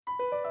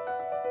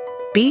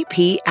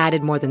BP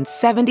added more than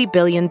 $70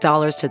 billion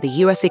to the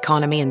U.S.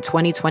 economy in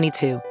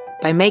 2022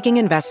 by making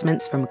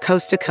investments from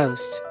coast to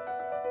coast.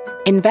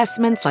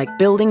 Investments like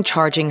building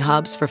charging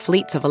hubs for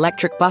fleets of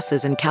electric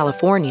buses in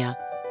California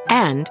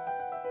and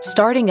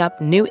starting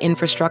up new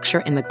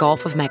infrastructure in the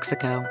Gulf of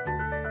Mexico.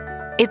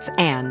 It's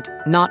and,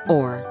 not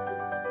or.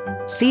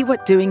 See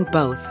what doing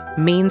both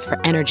means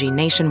for energy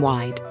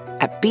nationwide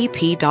at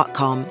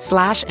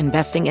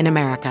bp.com/investing in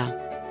America.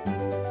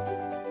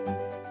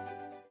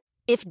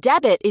 If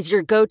debit is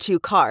your go-to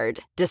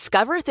card,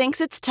 Discover thinks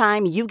it's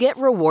time you get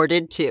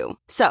rewarded too.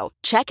 So,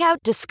 check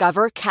out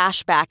Discover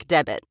Cashback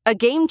Debit, a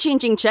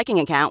game-changing checking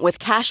account with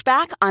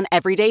cashback on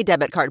everyday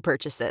debit card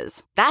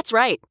purchases. That's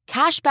right,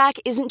 cashback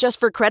isn't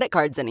just for credit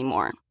cards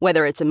anymore.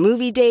 Whether it's a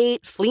movie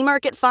date, flea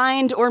market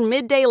find, or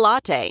midday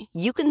latte,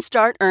 you can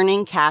start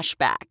earning cash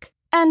back.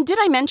 And did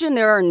I mention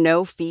there are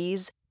no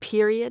fees,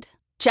 period?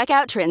 Check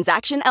out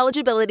transaction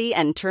eligibility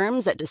and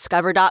terms at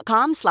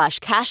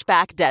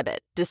discover.com/cashbackdebit.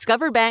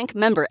 Discover Bank,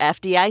 member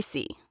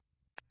FDIC.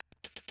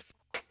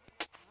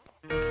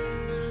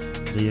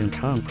 The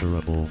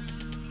Incomparable.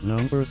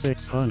 Number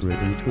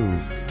 602.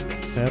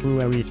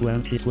 February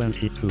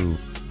 2022.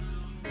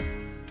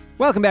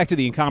 Welcome back to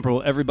The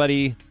Incomparable,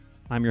 everybody.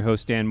 I'm your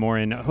host, Dan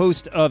Morin,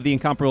 host of The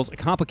Incomparable's A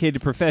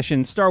Complicated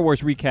Profession Star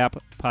Wars Recap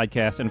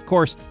podcast. And of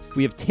course,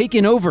 we have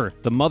taken over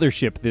the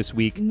mothership this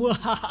week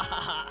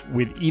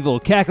with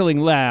evil cackling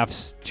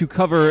laughs to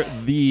cover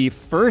the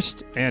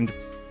first and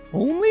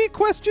only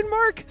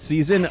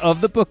season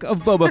of the Book of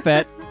Boba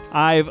Fett.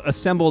 I've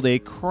assembled a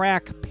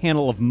crack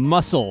panel of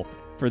muscle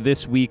for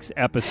this week's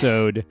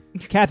episode.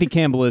 Kathy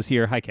Campbell is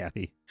here. Hi,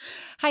 Kathy.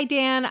 Hi,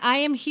 Dan. I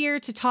am here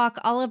to talk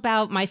all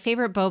about my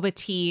favorite boba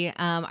tea.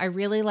 I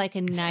really like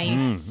a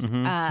nice,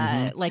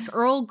 like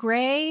Earl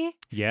Grey.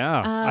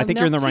 Yeah, I think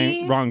you're in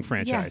the wrong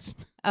franchise.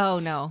 Yeah. Oh,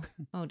 no.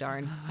 Oh,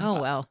 darn.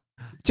 Oh, well.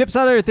 Chip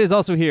Sod Earth is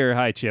also here.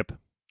 Hi, Chip.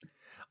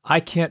 I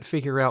can't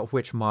figure out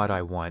which mod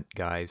I want,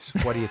 guys.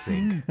 What do you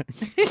think?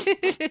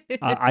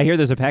 I hear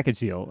there's a package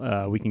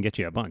deal. We can get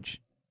you a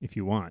bunch if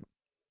you want.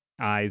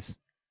 Eyes.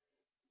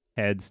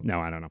 Heads? No,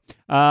 I don't know.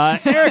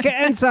 Erica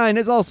Ensign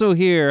is also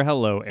here.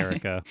 Hello,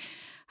 Erica.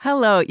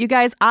 Hello. You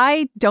guys,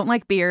 I don't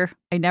like beer.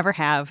 I never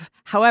have.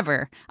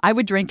 However, I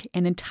would drink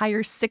an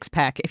entire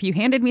six-pack if you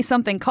handed me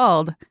something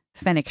called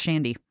Fennec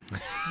Shandy.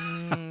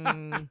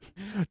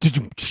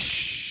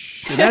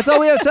 That's all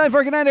we have time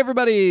for. Good night,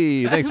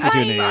 everybody. Thanks for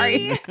tuning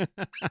in.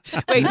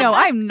 Wait, no,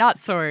 I'm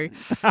not sorry.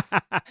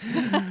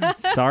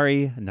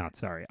 Sorry, not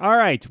sorry. All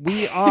right,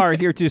 we are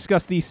here to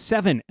discuss the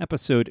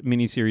 7-episode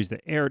miniseries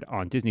that aired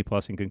on Disney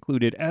Plus and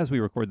concluded as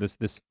we record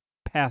this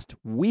past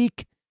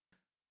week.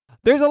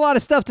 There's a lot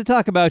of stuff to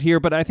talk about here,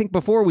 but I think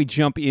before we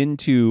jump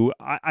into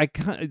I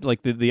kind of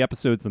like the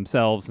episodes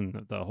themselves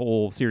and the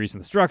whole series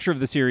and the structure of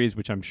the series,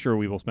 which I'm sure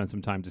we will spend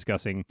some time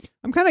discussing.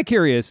 I'm kind of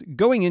curious,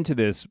 going into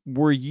this,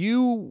 would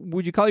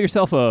you call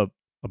yourself a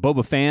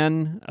Boba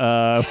fan?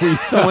 Were you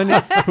someone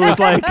who was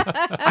like,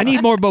 I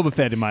need more Boba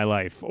Fett in my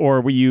life?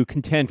 Or were you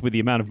content with the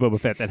amount of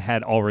Boba Fett that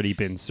had already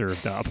been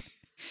served up?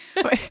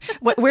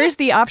 Where's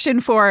the option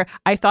for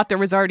I thought there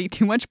was already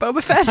too much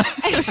Boba Fett?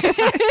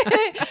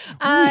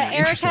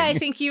 Erica, I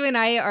think you and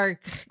I are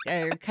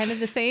kind of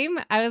the same.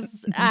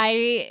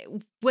 I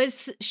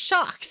was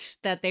shocked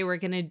that they were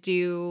going to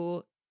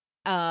do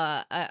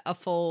a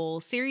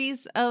full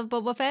series of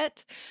Boba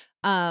Fett.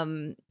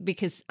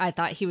 Because I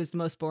thought he was the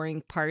most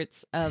boring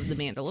parts of The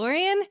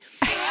Mandalorian.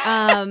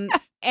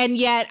 And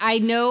yet I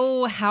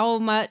know how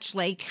much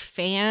like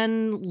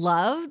fan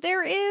love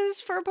there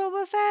is for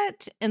Boba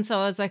Fett. And so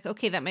I was like,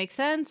 okay, that makes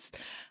sense.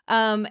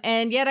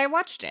 And yet I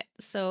watched it.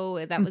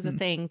 So that was a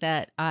thing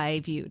that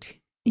I viewed.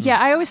 Yeah,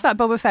 I always thought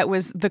Boba Fett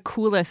was the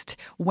coolest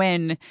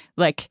when,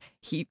 like,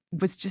 he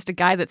was just a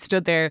guy that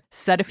stood there,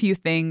 said a few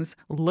things,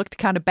 looked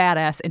kind of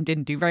badass, and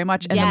didn't do very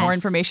much. And the more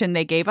information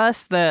they gave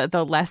us,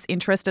 the less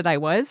interested I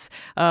was.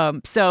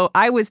 So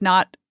I was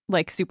not,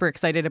 like, super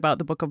excited about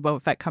the Book of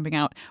Boba Fett coming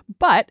out.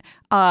 But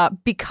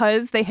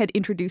because they had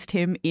introduced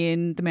him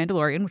in The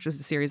Mandalorian, which was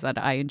a series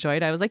that I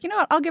enjoyed, I was like, you know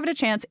what, I'll give it a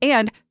chance.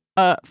 And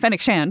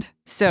Fennec Shand.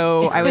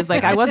 So I was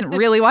like, I wasn't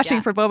really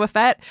watching for Boba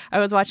Fett. I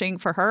was watching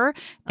for her.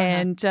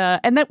 And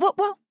then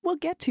we'll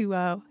get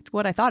to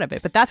what I thought of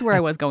it. But that's where I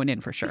was going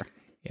in for sure.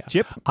 Yeah.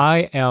 Chip?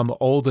 I am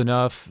old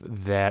enough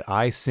that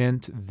I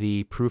sent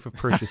the proof of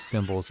purchase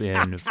symbols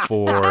in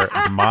for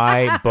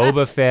my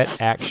Boba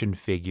Fett action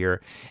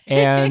figure.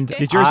 And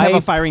did yours have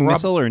a firing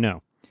missile or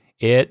no?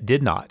 It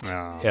did not.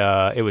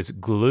 Oh. It was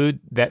glued.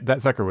 That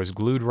sucker was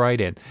glued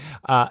right in.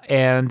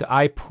 And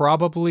I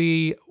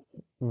probably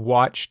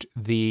watched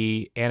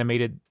the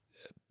animated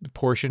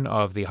portion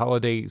of the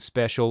holiday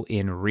special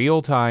in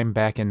real time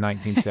back in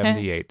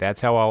 1978. That's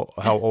how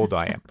old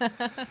I am.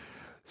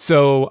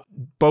 So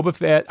Boba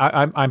Fett,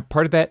 I'm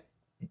part of that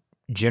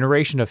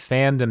generation of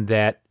fandom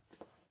that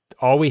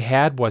all we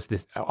had was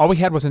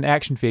an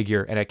action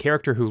figure and a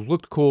character who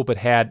looked cool but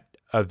had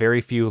a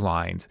very few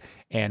lines,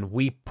 and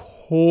we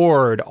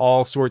poured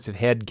all sorts of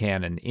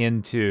headcanon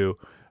into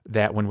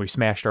that when we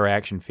smashed our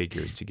action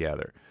figures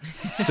together.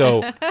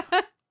 So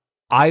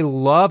I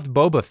loved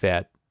Boba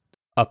Fett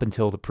up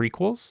until the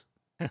prequels,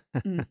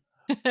 up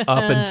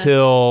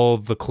until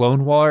the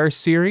Clone Wars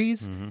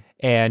series. Mm-hmm.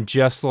 And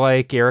just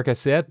like Erica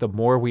said, the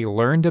more we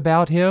learned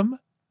about him,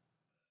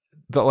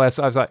 the less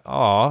I was like,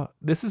 "Oh,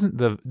 this isn't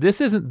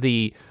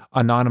the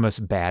anonymous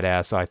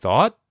badass I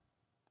thought.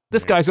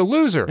 This guy's a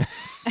loser."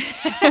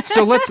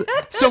 so let's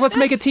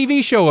make a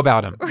TV show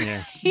about him.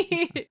 Yeah.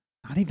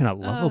 Not even a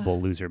lovable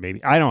loser,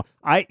 maybe. I don't.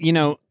 I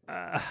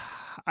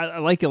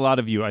like a lot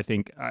of you. I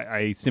think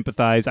I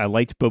sympathize. I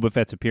liked Boba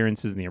Fett's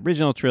appearances in the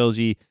original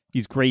trilogy.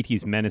 He's great.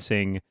 He's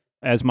menacing,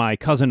 as my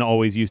cousin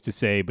always used to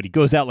say. But he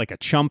goes out like a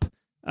chump,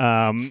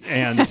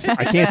 and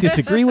I can't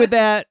disagree with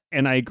that.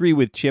 And I agree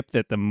with Chip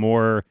that the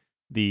more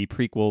the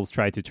prequels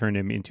tried to turn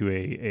him into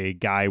a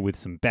guy with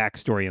some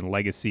backstory and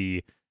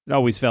legacy, it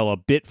always fell a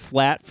bit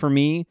flat for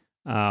me.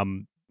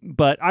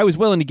 But I was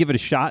willing to give it a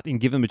shot and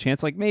give him a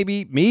chance. Like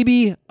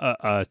maybe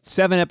a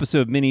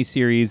 7-episode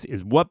miniseries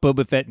is what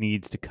Boba Fett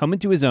needs to come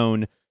into his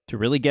own, to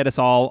really get us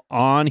all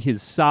on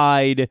his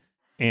side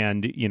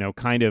and,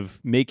 kind of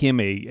make him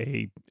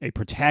a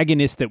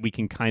protagonist that we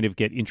can kind of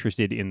get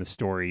interested in the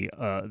story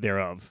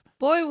thereof.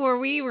 Boy, were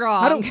we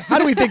wrong. How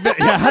do we think that?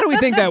 Yeah, how do we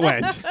think that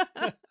went?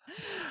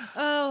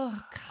 Oh,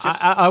 God.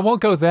 I won't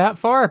go that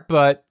far,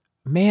 but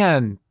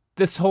man,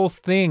 this whole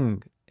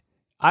thing,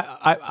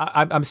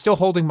 I'm still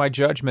holding my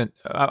judgment.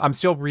 I'm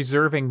still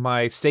reserving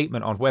my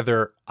statement on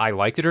whether I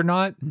liked it or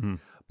not. Mm-hmm.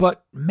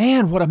 But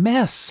man, what a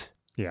mess.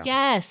 Yeah.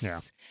 Yes.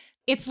 Yeah.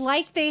 It's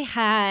like they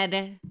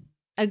had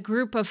a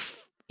group of,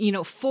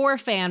 4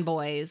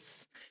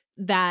 fanboys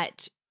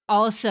that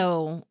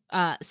also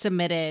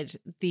submitted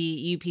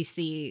the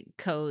UPC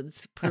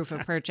codes proof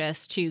of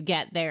purchase to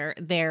get their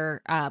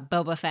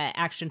Boba Fett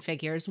action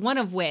figures, one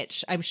of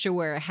which I'm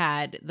sure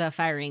had the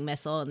firing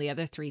missile and the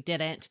other 3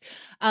 didn't.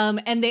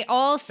 And they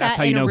all sat That's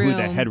how in you know a room. who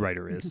the head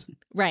writer is.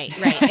 Right.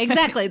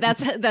 Exactly.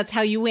 That's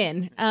how you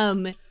win.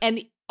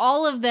 And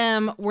all of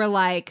them were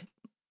like,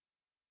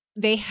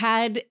 they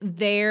had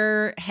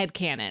their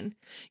headcanon.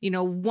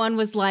 One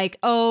was like,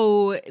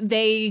 oh,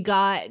 they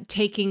got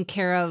taken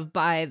care of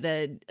by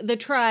the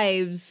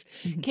tribes,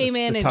 came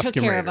in and took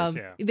care of them.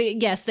 Yeah.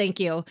 Yes, thank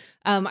you.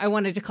 I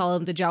wanted to call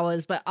them the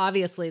Jawas, but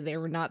obviously they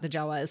were not the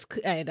Jawas.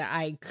 And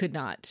I could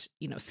not,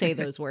 say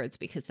those words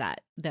because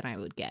then I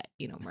would get,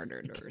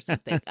 murdered or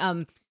something.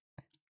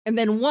 And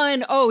then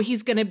one,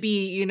 he's going to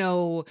be,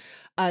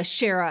 a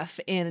sheriff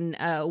in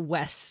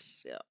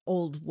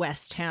old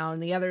West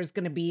town. The other is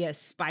going to be a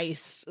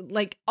spice.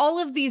 Like all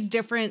of these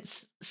different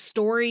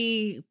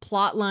story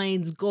plot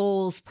lines,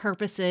 goals,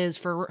 purposes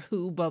for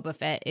who Boba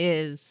Fett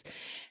is.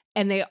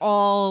 And they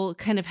all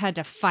kind of had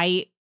to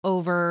fight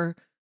over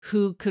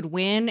who could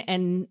win.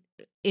 And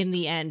in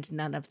the end,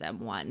 none of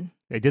them won.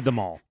 They did them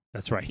all.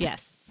 That's right.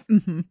 Yes.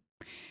 Mm-hmm.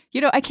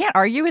 I can't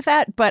argue with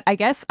that, but I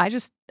guess I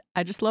just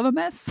love a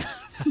mess.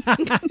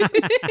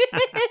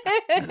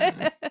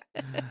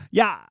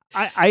 Yeah,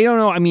 I don't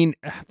know. I mean,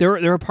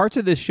 there are parts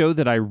of this show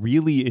that I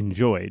really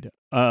enjoyed.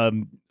 A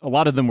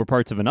lot of them were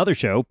parts of another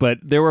show, but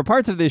there were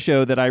parts of this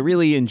show that I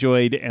really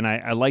enjoyed, and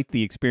I liked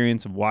the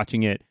experience of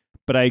watching it.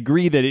 But I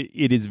agree that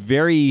it is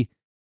very,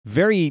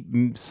 very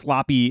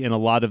sloppy in a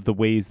lot of the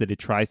ways that it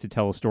tries to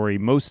tell a story,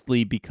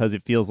 mostly because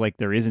it feels like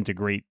there isn't a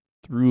great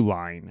through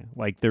line.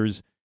 Like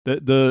there's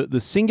the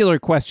singular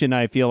question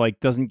I feel like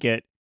doesn't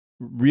get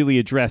really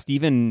addressed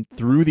even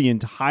through the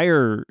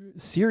entire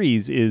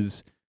series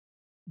is,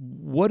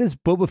 what does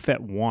Boba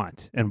Fett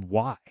want and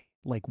why?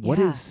 Like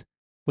what's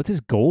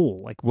his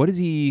goal? Like what's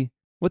he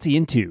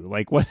into?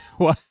 Like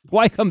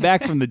why come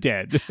back from the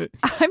dead?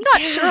 I'm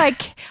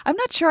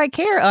not sure I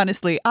care,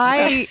 honestly.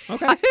 Okay.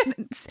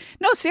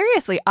 No,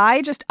 seriously.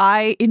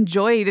 I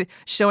enjoyed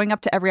showing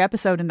up to every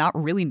episode and not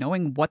really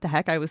knowing what the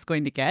heck I was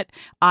going to get.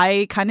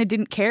 I kind of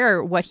didn't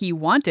care what he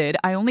wanted.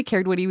 I only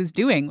cared what he was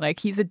doing. Like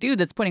he's a dude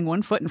that's putting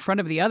one foot in front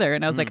of the other,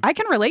 and I was like, I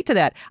can relate to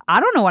that. I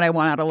don't know what I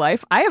want out of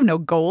life. I have no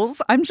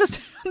goals. I'm just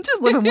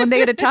living one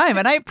day at a time,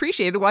 and I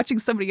appreciated watching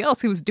somebody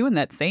else who was doing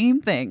that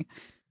same thing.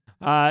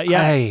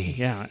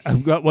 Yeah.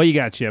 What you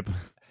got, Chip?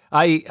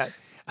 I'm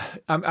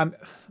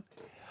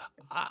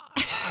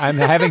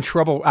having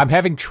trouble. I'm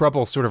having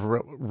trouble sort of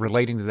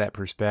relating to that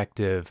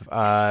perspective,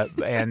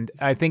 and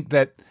I think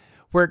that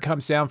where it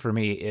comes down for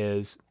me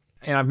is,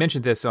 and I've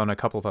mentioned this on a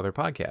couple of other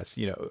podcasts.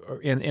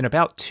 In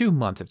about 2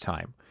 months of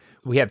time,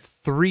 we had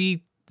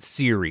 3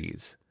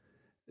 series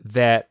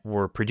that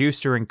were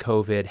produced during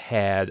COVID,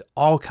 had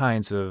all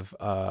kinds of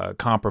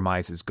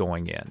compromises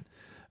going in.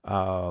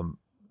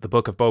 The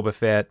Book of Boba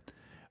Fett,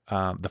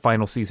 the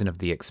final season of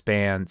The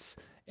Expanse,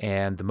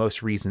 and the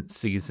most recent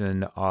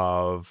season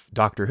of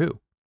Doctor Who.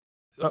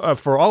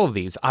 For all of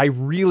these, I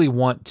really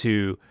want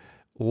to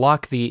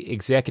lock the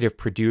executive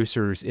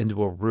producers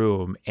into a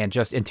room and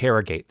just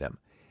interrogate them.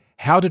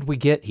 How did we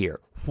get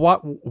here?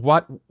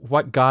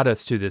 What got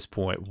us to this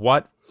point?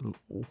 What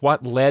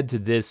led to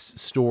this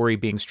story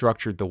being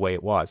structured the way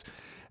it was?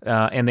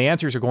 And the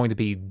answers are going to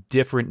be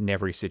different in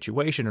every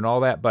situation and all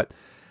that, but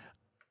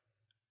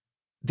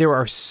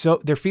there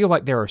feel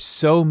like there are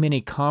so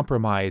many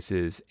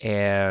compromises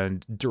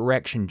and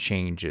direction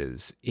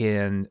changes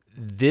in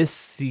this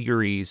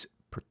series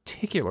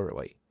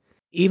particularly,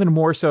 even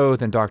more so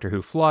than Doctor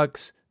Who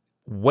Flux,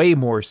 way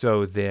more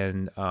so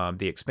than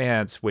The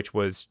Expanse, which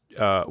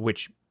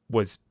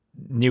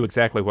knew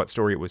exactly what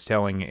story it was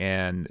telling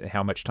and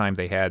how much time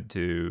they had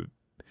to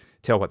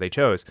tell what they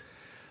chose.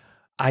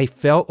 I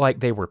felt like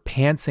they were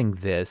pantsing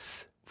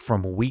this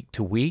from week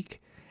to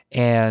week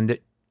and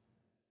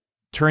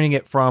turning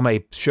it from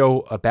a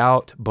show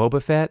about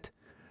Boba Fett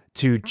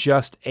to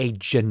just a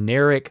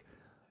generic,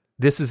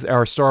 this is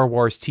our Star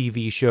Wars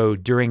TV show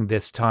during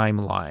this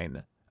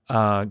timeline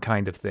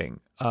kind of thing.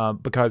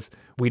 Because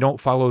we don't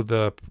follow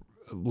the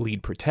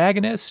lead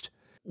protagonist.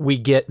 We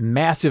get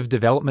massive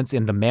developments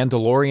in the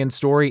Mandalorian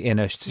story in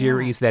a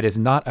series that is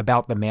not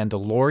about the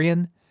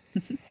Mandalorian.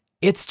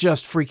 It's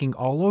just freaking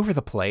all over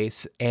the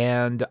place,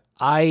 and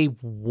I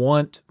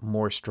want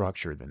more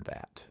structure than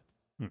that.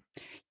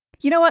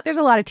 You know what? There's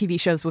a lot of TV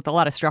shows with a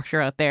lot of structure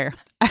out there.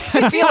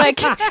 I feel like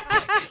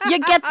you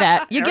get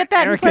that. You get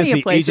that in plenty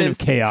of places. Erica's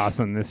the agent of chaos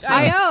on this.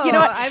 I know. You know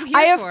what? I'm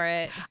here for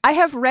it. I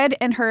have read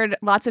and heard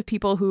lots of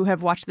people who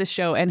have watched this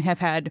show and have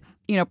had,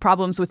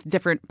 problems with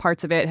different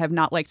parts of it, have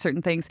not liked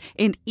certain things.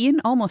 And in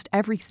almost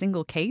every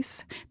single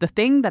case, the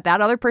thing that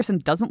other person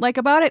doesn't like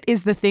about it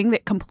is the thing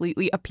that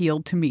completely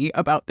appealed to me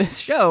about this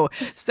show.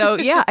 So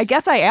yeah, I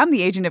guess I am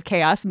the agent of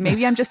chaos.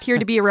 Maybe I'm just here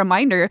to be a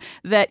reminder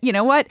that, you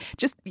know what,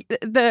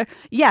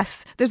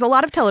 yes, there's a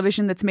lot of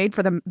television that's made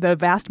for the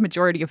vast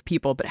majority of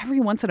people, but every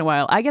once in a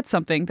while I get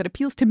something that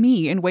appeals to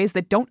me in ways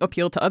that don't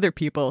appeal to other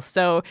people.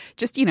 So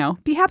just,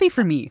 be happy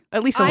for me,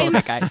 at least a little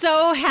bit, guys. I'm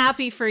so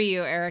happy for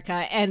you,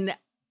 Erica. And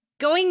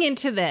going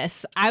into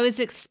this, I was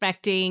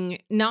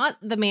expecting not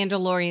The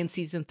Mandalorian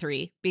season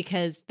 3,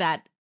 because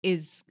that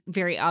is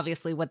very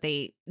obviously what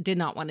they did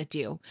not want to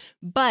do.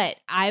 But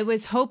I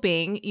was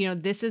hoping,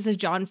 this is a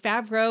Jon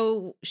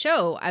Favreau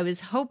show. I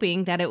was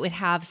hoping that it would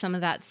have some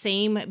of that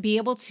same, be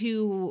able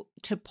to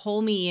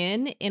pull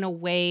me in a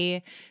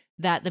way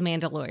that The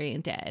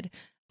Mandalorian did.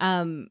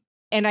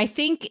 And I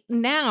think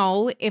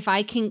now if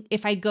I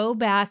go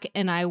back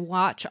and I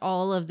watch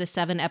all of the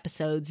 7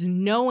 episodes,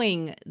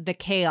 knowing the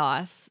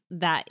chaos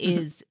that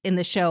is in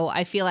the show,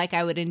 I feel like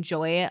I would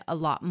enjoy it a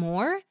lot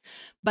more.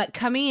 But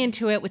coming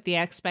into it with the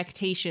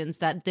expectations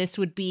that this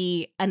would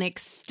be an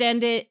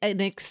extension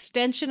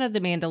of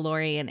The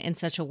Mandalorian in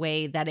such a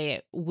way that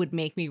it would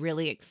make me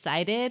really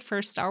excited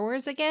for Star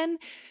Wars again.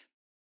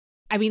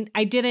 I mean,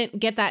 I didn't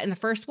get that in the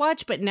first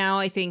watch, but now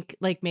I think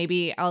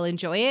maybe I'll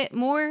enjoy it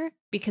more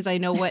because I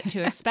know what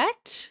to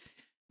expect.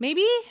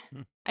 Maybe?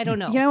 I don't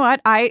know. You know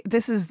what?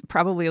 This is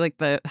probably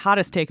the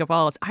hottest take of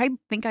all. I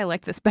think I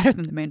like this better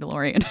than The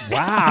Mandalorian.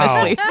 Wow.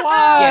 Honestly.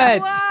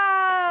 What?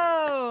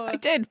 Whoa! I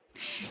did.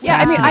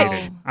 Yeah,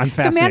 I'm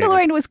fascinated. The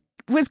Mandalorian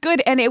was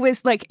good, and it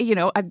was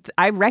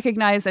I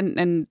recognize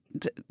and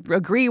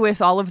agree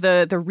with all of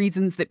the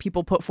reasons that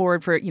people put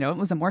forward for, it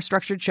was a more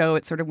structured show.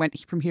 It sort of went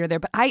from here to there.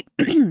 But I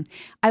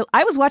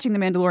was watching The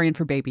Mandalorian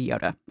for Baby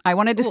Yoda. I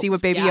wanted to see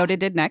what Baby Yoda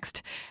did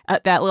next.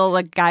 That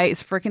little guy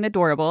is freaking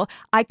adorable.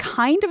 I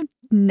kind of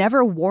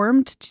never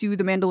warmed to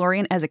The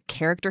Mandalorian as a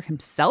character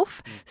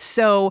himself.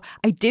 So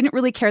I didn't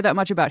really care that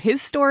much about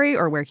his story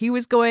or where he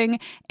was going.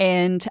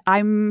 And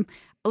I'm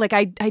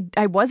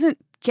I wasn't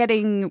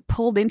getting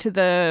pulled into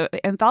the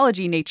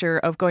anthology nature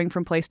of going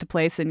from place to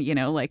place and,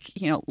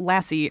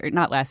 Lassie, or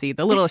not Lassie,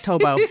 the littlest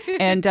hobo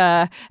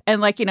and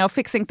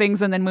fixing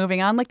things and then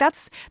moving on.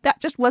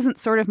 That just wasn't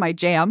sort of my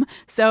jam.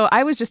 So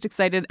I was just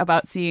excited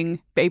about seeing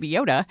Baby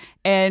Yoda.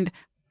 And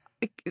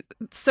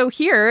so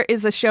here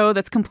is a show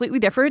that's completely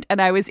different.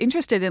 And I was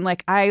interested in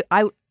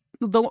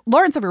the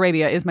Lawrence of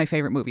Arabia is my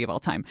favorite movie of all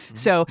time.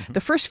 So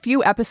the first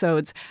few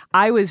episodes,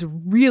 I was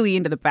really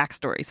into the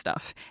backstory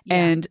stuff. Yeah.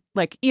 And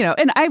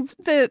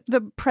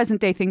the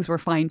present day things were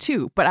fine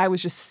too, but I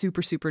was just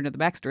super, super into the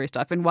backstory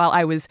stuff. And while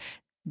I was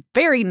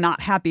very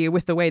not happy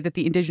with the way that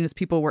the indigenous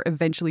people were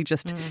eventually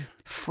just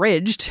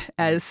fridged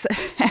as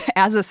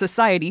a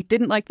society,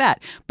 didn't like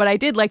that. But I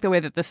did like the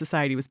way that the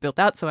society was built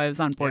out, so I was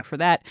on board for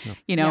that.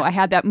 Yeah. I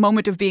had that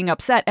moment of being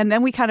upset, and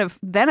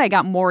then I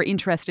got more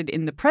interested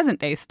in the present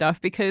day stuff,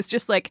 because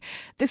just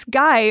this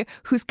guy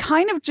who's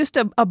kind of just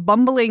a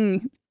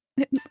bumbling,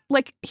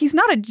 he's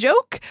not a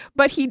joke,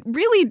 but he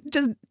really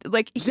just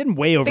he's in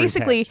way over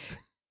basically his head.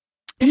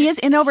 He is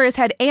in over his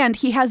head, and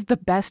he has the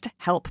best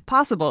help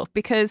possible,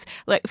 because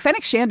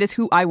Fennec Shand is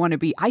who I want to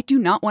be. I do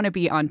not want to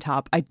be on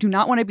top. I do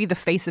not want to be the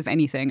face of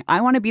anything.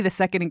 I want to be the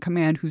second in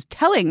command who's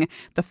telling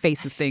the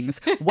face of things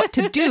what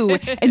to do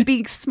and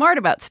being smart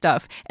about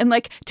stuff. And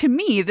to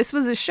me, this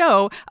was a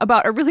show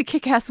about a really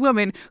kick-ass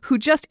woman who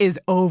just is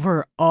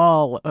over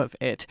all of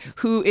it,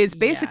 who is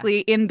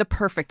basically in the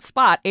perfect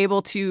spot,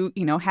 able to,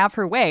 have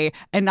her way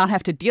and not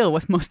have to deal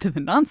with most of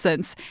the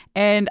nonsense.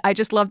 And I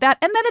just love that.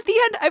 And then at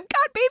the end, I've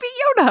got Baby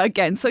Yoda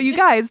again. So you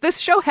guys, this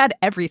show had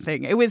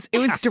everything. It was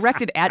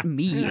directed at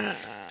me.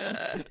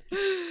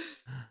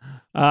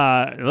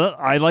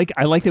 I like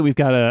that we've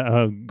got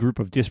a group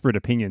of disparate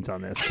opinions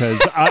on this because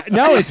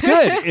no, it's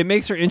good. It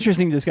makes for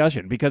interesting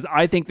discussion because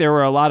I think there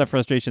were a lot of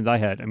frustrations I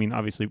had. I mean,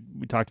 obviously,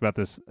 we talked about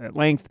this at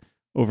length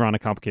over on A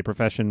Complicated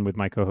Profession with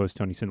my co-host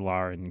Tony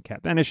Sindelar and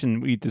Kat Benish,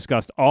 and we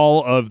discussed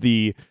all of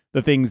the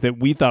things that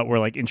we thought were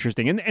like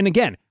interesting. And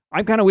again,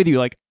 I'm kind of with you.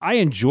 Like, I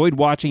enjoyed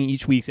watching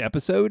each week's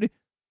episode.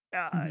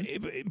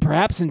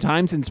 Perhaps in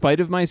times in spite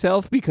of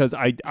myself because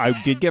I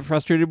did get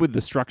frustrated with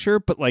the structure,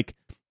 but like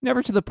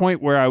never to the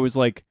point where I was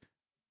like,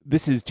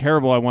 this is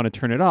terrible, I want to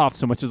turn it off,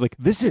 so much as like,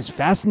 this is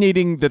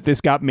fascinating that this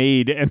got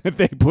made and that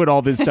they put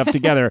all this stuff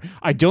together.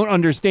 I don't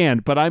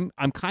understand, but I'm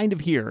kind of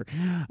here.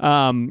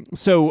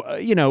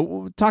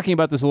 So talking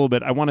about this a little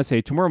bit, I want to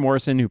say Tamora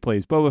Morrison, who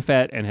plays Boba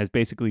Fett and has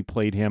basically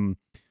played him,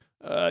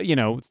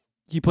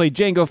 he played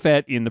Jango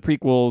Fett in the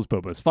prequels,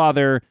 Boba's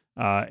father,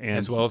 and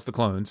as well as the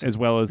clones,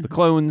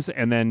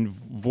 and then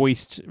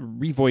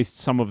revoiced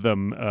some of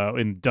them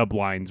in dub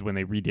lines when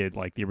they redid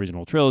like the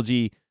original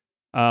trilogy.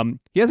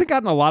 He hasn't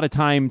gotten a lot of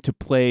time to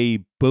play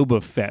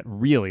Boba Fett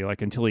really,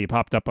 like until he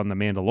popped up on The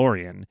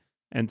Mandalorian.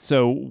 And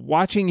so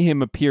watching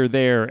him appear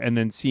there and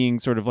then seeing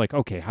sort of like,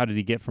 okay, how did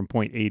he get from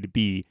point A to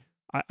B?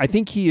 I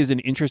think he is an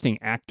interesting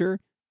actor.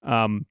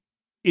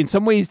 In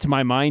some ways, to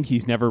my mind,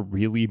 he's never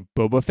really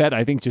Boba Fett.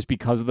 I think just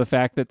because of the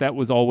fact that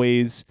was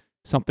always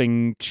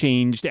something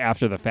changed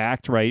after the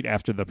fact, right?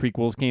 After the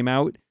prequels came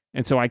out.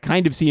 And so I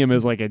kind of see him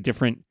as like a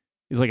different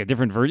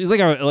version. He's like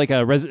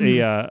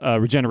a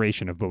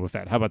regeneration of Boba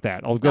Fett. How about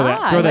that? I'll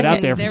throw that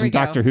out there for some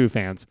Doctor Who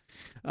fans.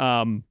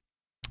 And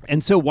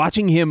so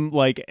watching him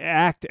like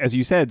act, as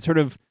you said, sort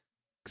of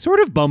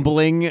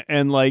bumbling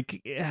and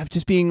like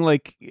just being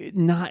like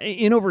not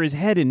in over his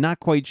head and not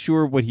quite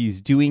sure what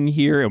he's doing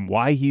here and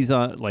why he's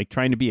like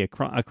trying to be a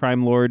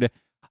crime lord.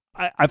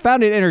 I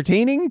found it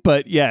entertaining,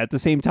 but yeah, at the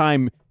same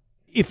time,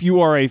 if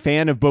you are a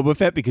fan of Boba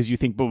Fett because you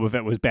think Boba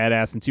Fett was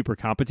badass and super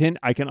competent,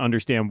 I can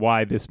understand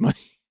why this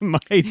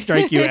might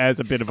strike you as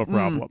a bit of a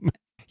problem.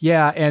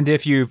 Yeah, and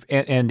if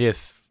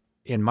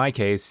in my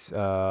case,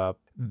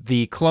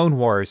 the Clone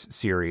Wars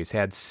series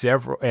had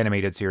several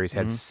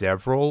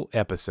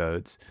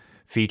episodes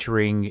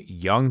featuring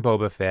young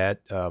Boba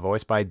Fett,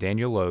 voiced by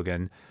Daniel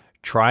Logan,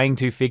 trying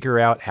to figure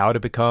out how to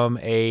become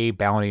a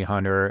bounty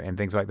hunter and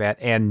things like that,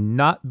 and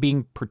not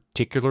being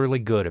particularly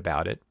good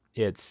about it.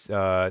 It's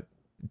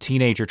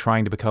teenager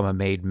trying to become a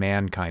made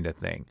man kind of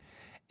thing.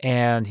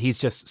 And he's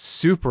just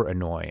super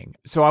annoying.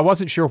 So I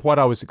wasn't sure what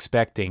I was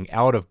expecting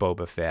out of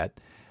Boba Fett,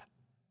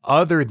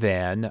 other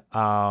than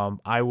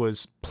I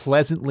was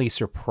pleasantly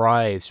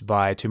surprised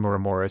by Tamora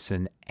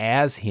Morrison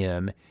as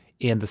him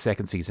in the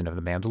second season of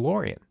The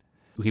Mandalorian.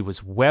 He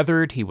was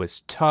weathered, he was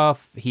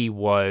tough, he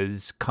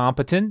was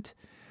competent,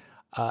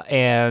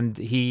 and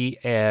he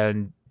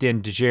and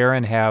Din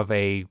Djarin have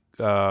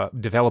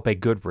develop a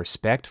good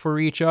respect for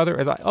each other.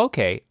 It's like,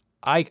 okay,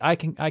 I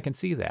can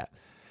see that.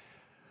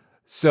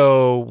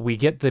 So we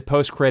get the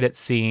post-credit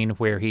scene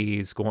where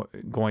he's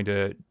going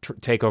to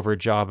take over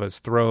Jabba's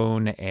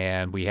throne,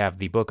 and we have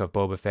the Book of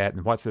Boba Fett,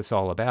 and what's this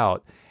all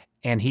about?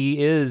 And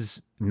he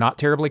is not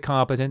terribly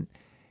competent.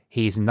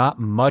 He's not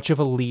much of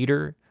a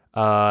leader.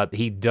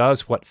 He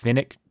does what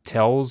Finnick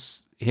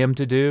tells him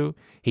to do.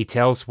 He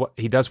does what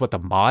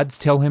the mods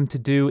tell him to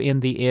do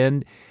in the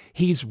end.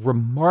 He's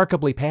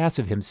remarkably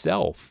passive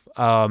himself.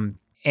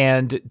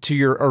 And to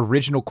your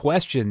original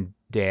question,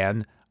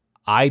 Dan,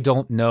 I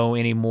don't know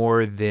any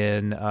more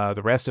than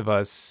the rest of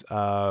us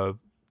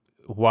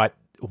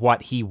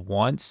what he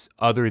wants,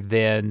 other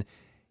than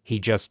he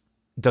just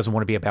doesn't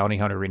want to be a bounty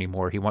hunter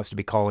anymore. He wants to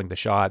be calling the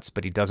shots,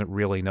 but he doesn't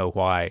really know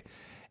why.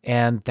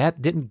 And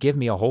that didn't give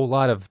me a whole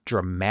lot of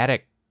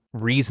dramatic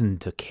reason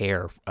to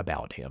care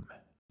about him.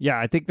 Yeah,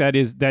 I think that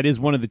is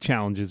one of the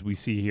challenges we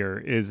see here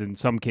is in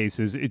some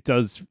cases it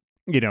does,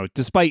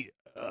 despite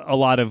a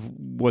lot of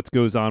what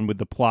goes on with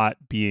the plot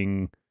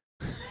being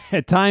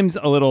at times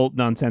a little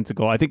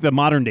nonsensical, I think the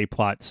modern day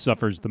plot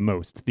suffers the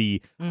most.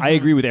 I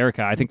agree with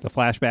Erica. I think the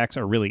flashbacks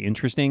are really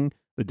interesting.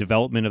 The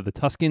development of the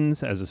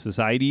Tuskens as a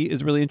society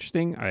is really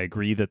interesting. I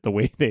agree that the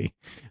way they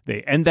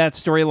end that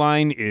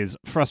storyline is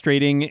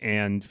frustrating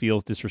and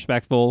feels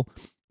disrespectful.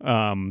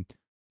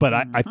 But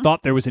I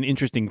thought there was an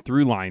interesting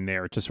through line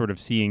there to sort of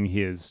seeing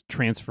his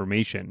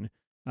transformation.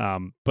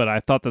 But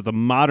I thought that the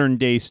modern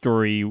day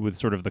story with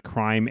sort of the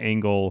crime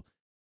angle,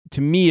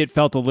 to me, it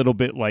felt a little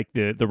bit like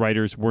the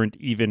writers weren't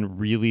even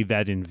really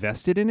that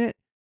invested in it.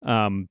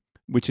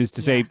 Which is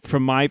to say,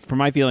 from my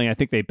feeling, I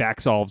think they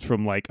backsolved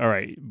from like, all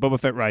right, Boba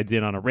Fett rides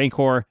in on a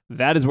Rancor.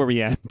 That is where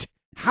we end.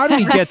 How do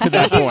we get to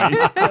that point?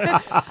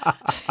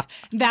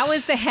 That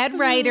was the head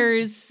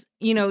writer's,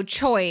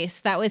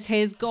 choice. That was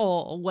his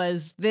goal.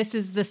 This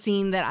is the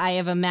scene that I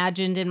have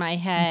imagined in my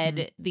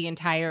head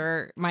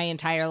my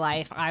entire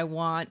life. I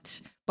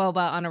want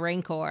Boba on a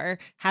Rancor.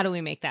 How do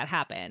we make that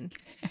happen?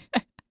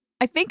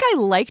 I think I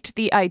liked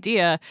the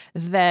idea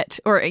that,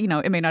 or,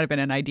 it may not have been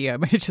an idea,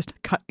 but it just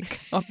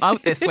come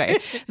out this way,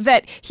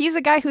 that he's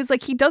a guy who's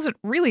like, he doesn't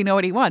really know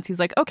what he wants. He's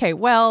like, okay,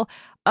 well,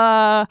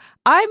 I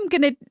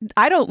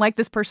don't like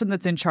this person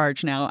that's in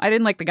charge now. I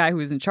didn't like the guy who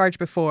was in charge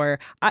before.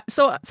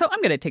 So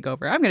I'm going to take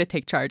over. I'm going to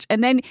take charge.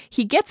 And then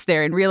he gets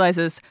there and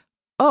realizes,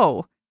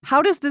 oh,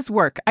 how does this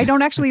work? I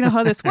don't actually know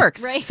how this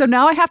works. Right. So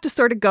now I have to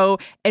sort of go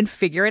and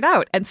figure it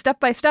out. And step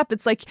by step,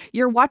 it's like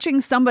you're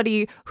watching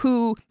somebody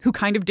who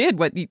kind of did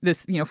what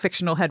this,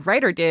 fictional head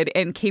writer did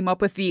and came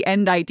up with the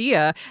end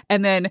idea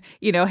and then,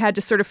 had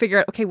to sort of figure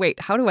out, okay,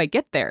 wait, how do I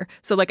get there?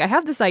 So like I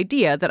have this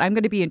idea that I'm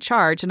going to be in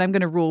charge and I'm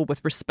going to rule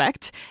with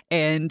respect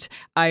and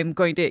I'm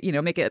going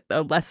to, make it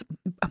a less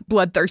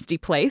bloodthirsty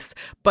place.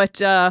 But,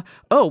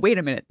 oh, wait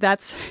a minute.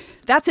 That's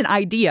an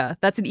idea.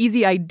 That's an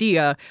easy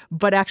idea,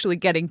 but actually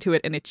getting to it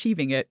and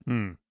achieving it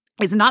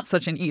is not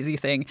such an easy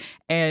thing.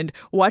 And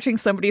watching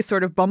somebody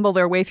sort of bumble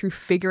their way through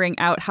figuring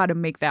out how to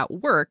make that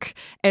work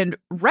and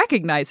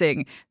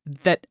recognizing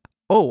that,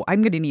 oh,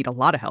 I'm going to need a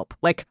lot of help,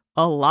 like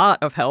a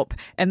lot of help.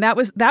 And that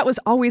was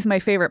always my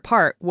favorite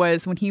part,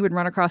 was when he would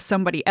run across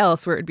somebody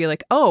else where it would be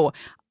like, oh,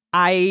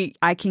 I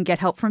can get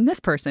help from this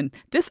person.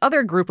 This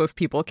other group of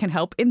people can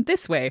help in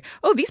this way.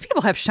 Oh, these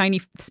people have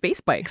shiny space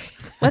bikes.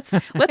 Let's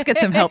get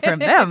some help from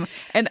them.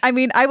 And I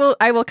mean, I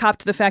will cop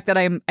to the fact that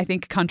I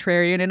think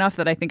contrarian enough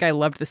that I think I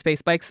loved the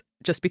space bikes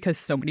just because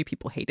so many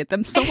people hated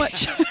them so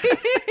much.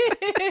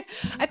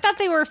 I thought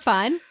they were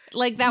fun.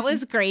 Like that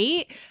was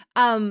great.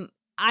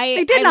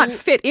 They did not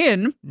fit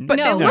in, but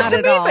no, they looked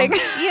amazing.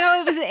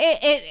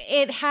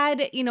 It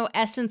had,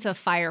 essence of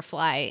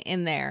Firefly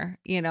in there.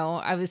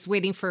 I was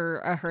waiting for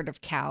a herd of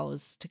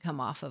cows to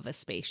come off of a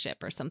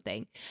spaceship or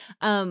something.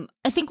 I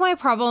think my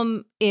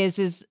problem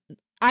is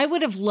I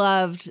would have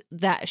loved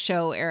that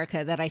show,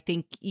 Erica, that I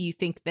think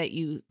that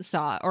you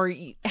saw, or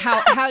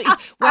how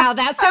wow,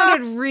 that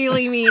sounded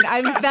really mean.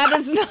 That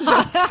is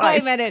not how I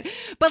meant it.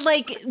 But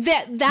like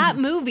that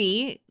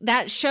movie,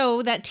 that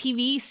show, that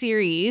TV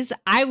series,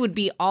 I would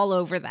be all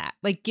over that.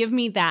 Like, give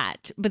me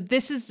that. But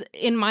this is,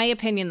 in my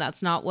opinion,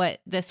 that's not what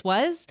this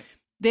was.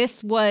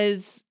 This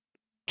was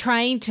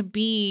trying to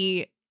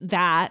be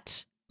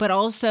that, but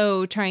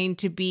also trying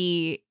to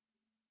be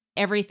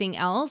everything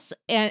else,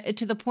 and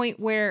to the point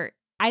where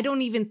I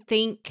don't even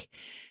think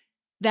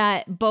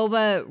that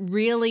Boba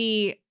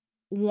really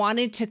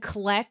wanted to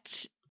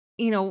collect,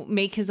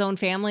 make his own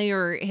family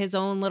or his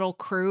own little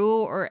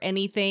crew or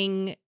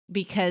anything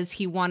because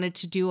he wanted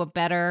to do a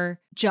better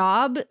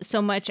job, so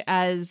much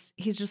as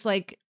he's just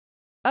like,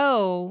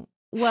 oh,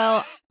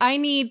 well, I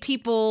need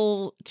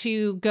people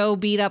to go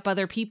beat up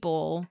other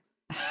people.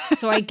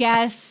 So I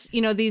guess,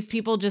 these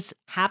people just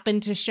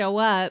happen to show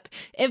up.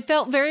 It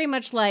felt very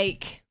much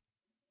like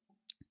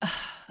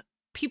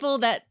people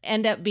that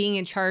end up being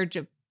in charge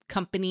of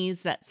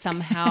companies that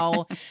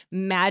somehow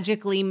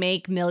magically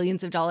make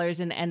millions of dollars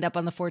and end up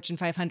on the Fortune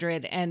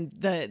 500, and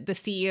the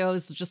CEO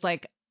is just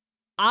like,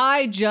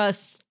 I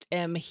just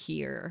am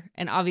here.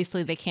 And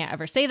obviously they can't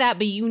ever say that,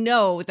 but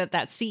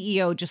that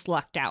CEO just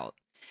lucked out.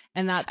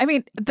 And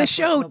the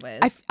show,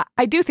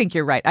 I do think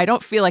you're right. I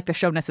don't feel like the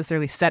show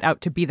necessarily set out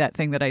to be that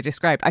thing that I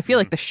described. I feel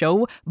like the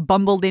show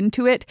bumbled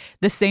into it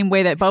the same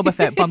way that Boba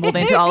Fett bumbled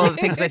into all of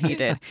the things that he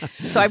did.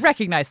 So I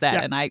recognize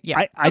that.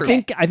 Yeah.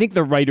 And I think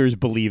the writers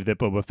believe that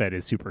Boba Fett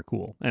is super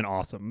cool and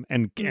awesome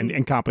and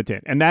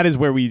competent. And that is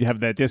where we have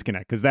that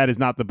disconnect, because that is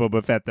not the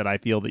Boba Fett that I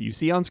feel that you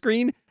see on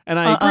screen. And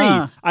I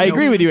agree. I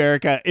agree with you,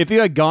 Erica. If you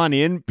had gone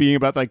in being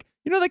about like,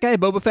 that guy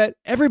Boba Fett,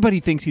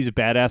 everybody thinks he's a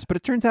badass, but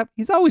it turns out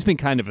he's always been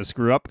kind of a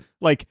screw up.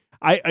 Like,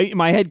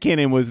 my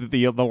headcanon was that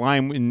the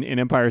line in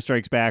Empire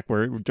Strikes Back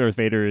where Darth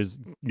Vader is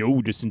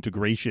no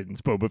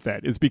disintegrations, Boba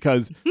Fett, is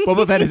because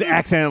Boba Fett has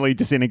accidentally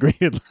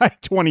disintegrated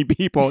like 20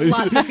 people.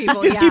 Lots of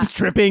people, just keeps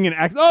tripping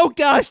and oh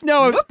gosh,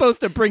 no, I'm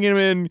supposed to bring him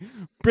in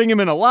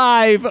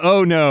alive.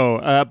 Oh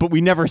no. But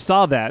we never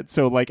saw that.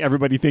 So like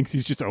everybody thinks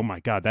he's just, oh my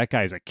God, that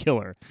guy's a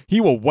killer.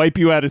 He will wipe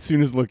you out as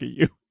soon as look at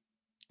you.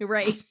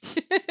 Right.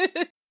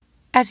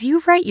 As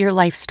you write your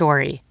life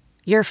story,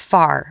 you're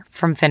far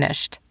from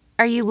finished.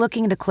 Are you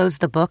looking to close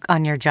the book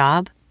on your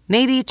job?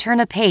 Maybe turn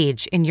a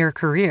page in your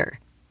career?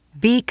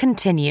 Be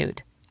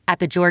continued at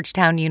the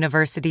Georgetown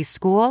University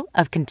School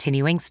of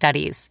Continuing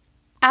Studies.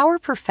 Our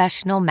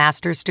professional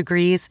master's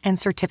degrees and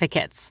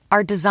certificates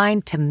are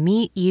designed to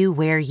meet you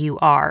where you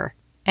are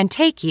and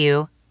take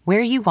you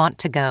where you want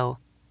to go.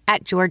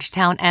 At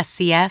Georgetown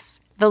SCS,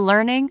 the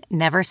learning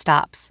never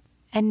stops,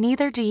 and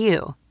neither do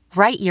you.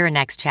 Write your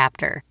next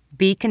chapter.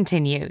 Be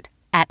continued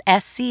at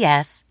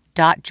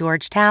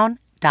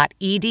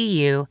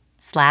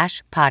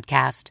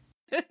scs.georgetown.edu/podcast.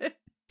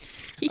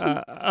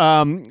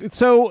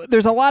 So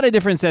there's a lot of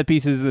different set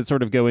pieces that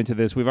sort of go into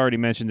this. We've already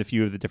mentioned a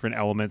few of the different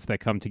elements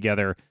that come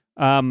together.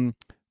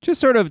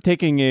 Just sort of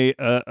taking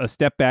a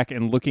step back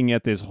and looking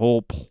at this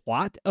whole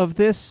plot of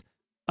this.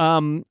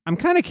 I'm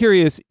kind of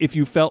curious if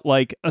you felt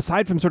like,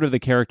 aside from sort of the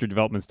character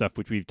development stuff,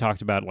 which we've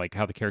talked about, like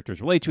how the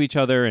characters relate to each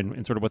other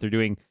and sort of what they're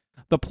doing,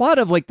 the plot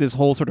of like this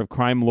whole sort of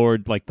crime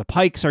lord, like the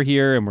Pikes are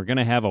here and we're going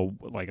to have a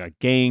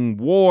gang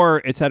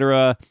war,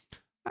 etc.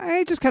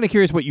 I just kind of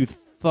curious what you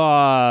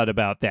thought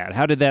about that.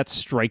 How did that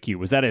strike you?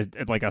 Was that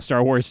like a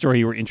Star Wars story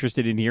you were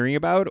interested in hearing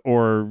about,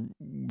 or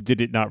did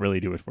it not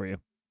really do it for you?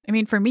 I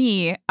mean, for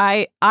me,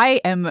 I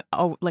am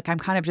I'm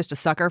kind of just a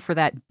sucker for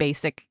that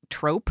basic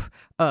trope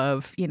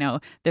of,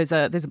 there's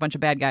a bunch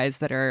of bad guys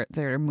that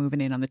are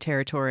moving in on the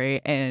territory,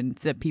 and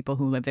the people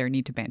who live there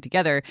need to band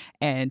together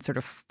and sort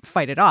of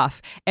fight it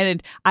off.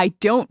 And I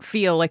don't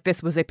feel like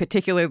this was a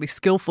particularly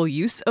skillful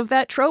use of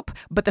that trope,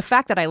 but the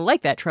fact that I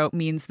like that trope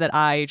means that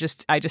I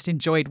just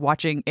enjoyed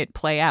watching it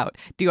play out.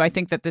 Do I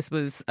think that this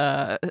was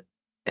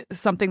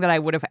something that I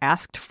would have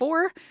asked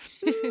for?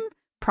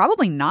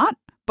 Probably not.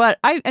 But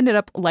I ended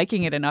up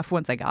liking it enough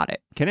once I got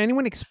it. Can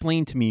anyone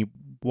explain to me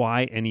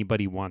why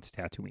anybody wants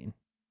Tatooine?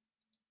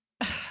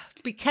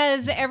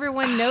 Because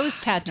everyone knows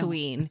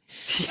Tatooine.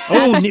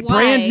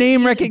 Brand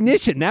name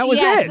recognition. That was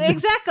it.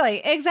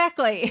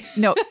 Exactly.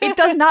 No, it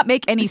does not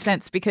make any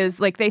sense because,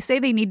 they say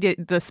they need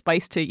the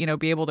spice to,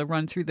 be able to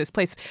run through this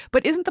place.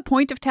 But isn't the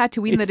point of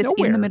Tatooine that it's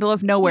in the middle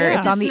of nowhere? Yeah.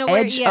 It's on the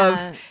edge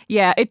of...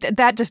 Yeah,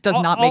 that just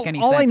does not make any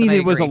sense. All I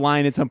needed was a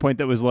line at some point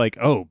that was like,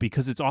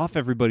 because it's off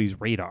everybody's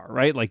radar,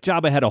 right? Like,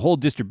 Jabba had a whole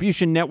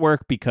distribution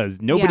network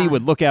because nobody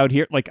would look out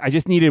here. Like, I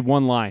just needed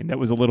one line that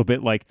was a little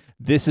bit like,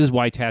 this is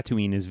why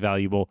Tatooine is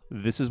valuable.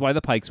 This is why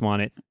the Pikes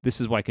want it.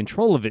 This is why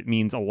control of it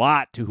means a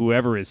lot to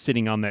whoever is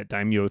sitting on that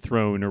daimyo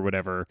throne or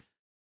whatever.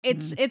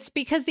 It's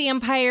because the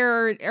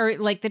Empire or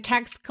the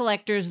tax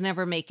collectors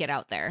never make it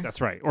out there.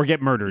 That's right. Or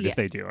get murdered if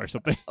they do or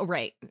something.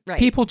 Right.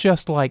 People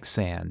just like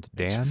sand,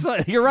 Dan.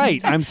 You're right.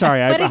 I'm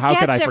sorry. But how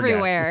could I forget?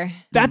 Everywhere.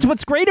 That's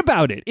what's great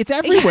about it. It's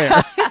everywhere.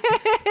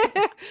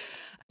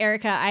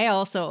 Erica, I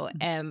also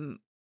am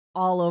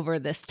all over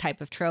this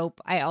type of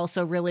trope. I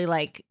also really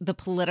like the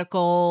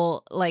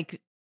political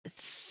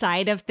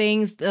side of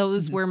things.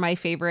 Those were my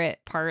favorite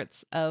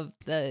parts of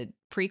the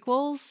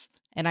prequels.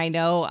 And I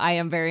know I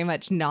am very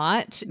much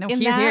not in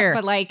that, here.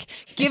 But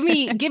give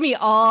me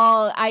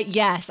all.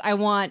 I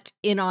want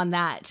in on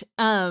that.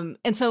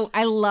 And so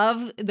I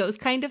love those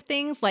kind of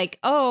things.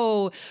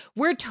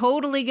 We're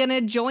totally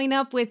gonna join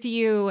up with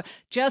you.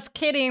 Just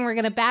kidding. We're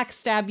gonna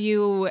backstab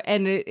you.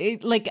 And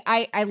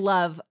I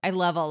love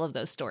all of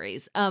those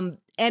stories. And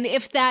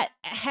if that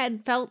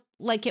had felt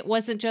like it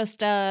wasn't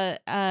just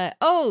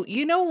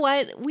you know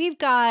what? We've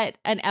got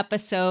an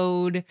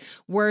episode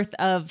worth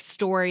of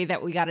story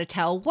that we got to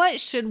tell. What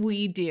should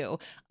we do?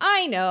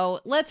 I know.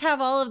 Let's have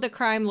all of the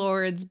crime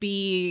lords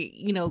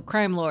be,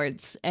 crime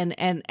lords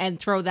and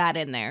throw that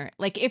in there.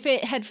 If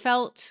it had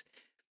felt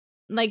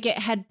like it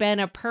had been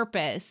a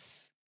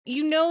purpose,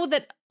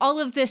 that all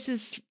of this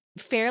is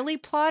fairly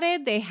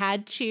plotted. They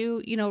had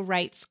to,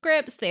 write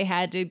scripts. They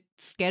had to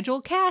schedule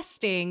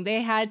casting.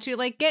 They had to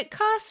get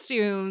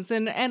costumes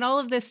and all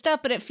of this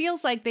stuff. But it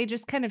feels like they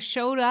just kind of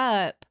showed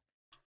up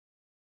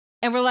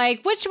and were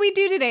like, what should we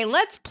do today?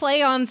 Let's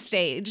play on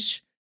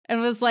stage.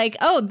 And was like,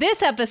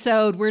 this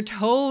episode, we're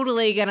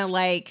totally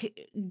gonna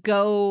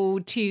go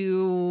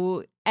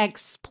to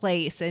X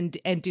place and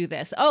do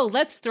this.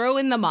 Let's throw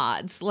in the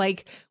mods.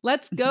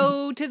 Let's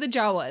go to the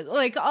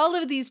Jawas. All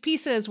of these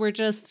pieces were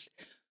just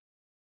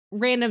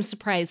random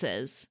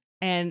surprises,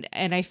 and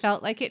I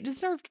felt like it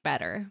deserved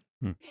better.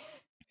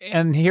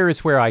 And here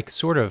is where I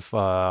sort of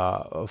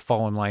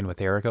fall in line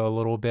with Erica a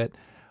little bit.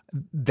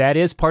 That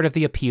is part of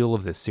the appeal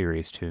of this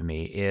series to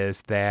me,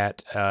 is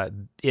that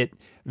it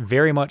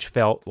very much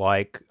felt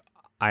like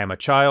I am a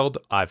child.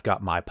 I've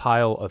got my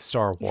pile of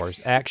Star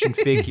Wars action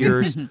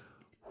figures.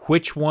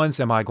 Which ones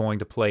am I going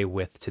to play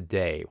with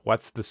today?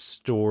 What's the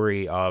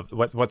story of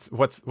what's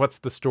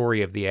the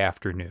story of the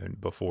afternoon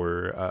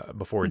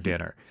before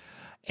dinner?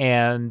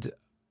 And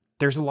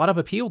there's a lot of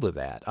appeal to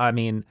that. I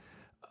mean,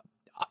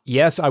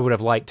 yes, I would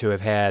have liked to have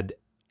had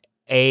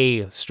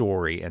a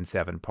story in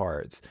 7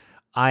 parts.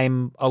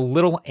 I'm a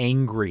little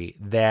angry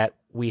that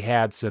we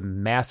had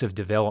some massive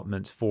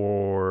developments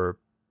for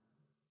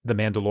The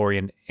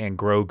Mandalorian and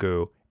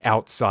Grogu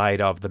outside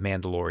of the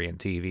Mandalorian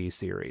TV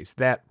series.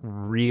 That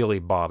really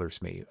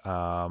bothers me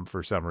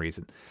for some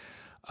reason.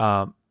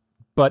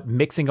 But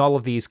mixing all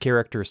of these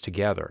characters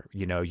together,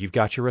 you've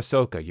got your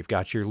Ahsoka, you've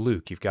got your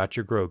Luke, you've got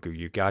your Grogu,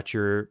 you've got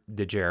your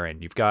Din,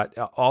 you've got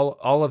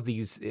all of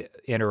these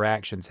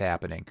interactions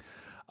happening.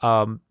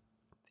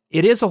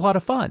 It is a lot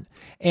of fun.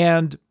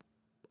 And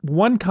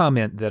one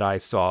comment that I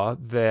saw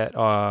that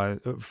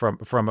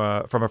from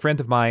a friend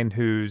of mine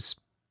who's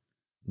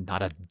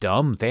not a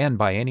dumb fan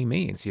by any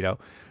means,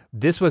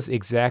 this was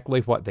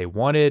exactly what they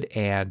wanted,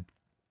 and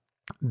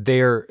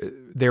their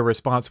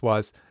response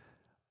was,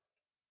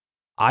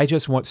 I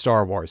just want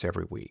Star Wars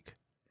every week.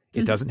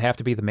 It doesn't have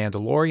to be The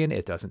Mandalorian.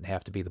 It doesn't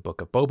have to be the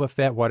Book of Boba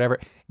Fett, whatever.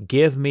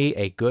 Give me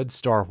a good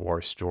Star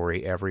Wars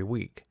story every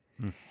week.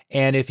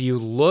 And if you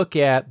look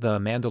at The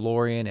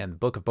Mandalorian and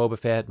Book of Boba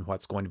Fett and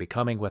what's going to be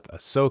coming with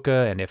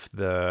Ahsoka, and if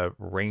the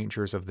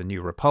Rangers of the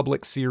New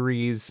Republic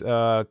series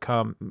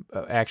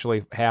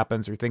actually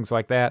happens or things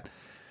like that,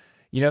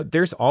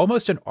 there's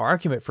almost an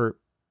argument for,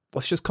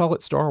 let's just call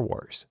it Star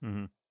Wars.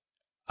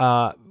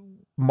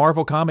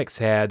 Marvel Comics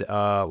had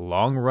a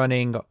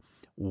long-running,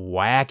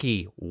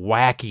 wacky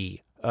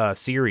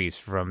series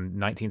from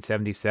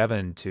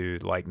 1977 to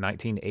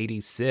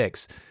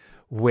 1986,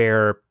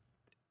 where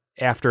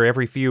after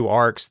every few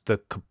arcs,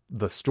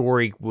 the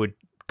story would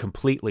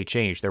completely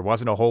changed. There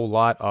wasn't a whole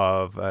lot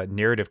of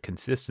narrative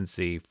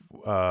consistency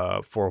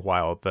for a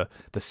while. The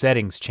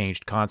settings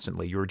changed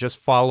constantly. You were just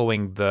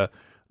following the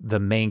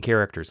main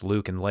characters,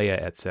 Luke and Leia,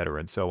 et cetera,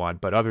 and so on.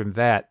 But other than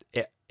that,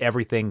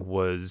 everything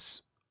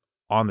was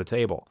on the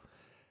table.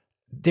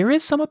 There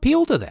is some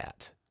appeal to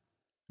that.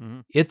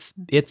 Mm-hmm.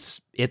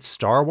 It's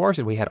Star Wars,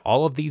 and we had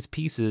all of these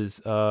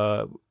pieces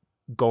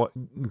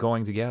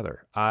going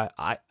together.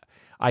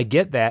 I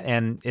get that,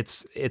 and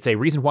it's a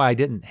reason why I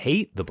didn't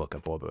hate the Book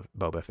of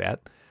Boba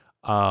Fett.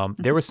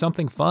 There was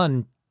something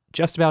fun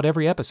just about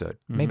every episode.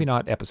 Mm-hmm. Maybe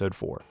not episode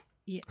 4.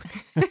 Yeah.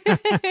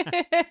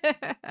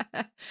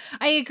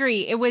 I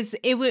agree. It was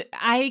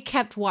I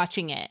kept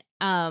watching it.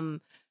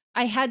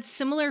 I had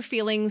similar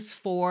feelings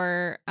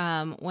for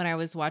when I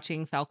was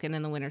watching Falcon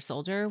and the Winter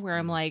Soldier, where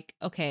I'm like,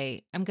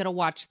 okay, I'm going to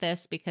watch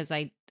this because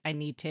I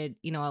need to,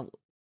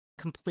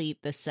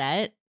 complete the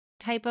set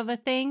type of a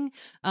thing.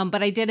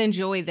 But I did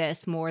enjoy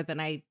this more than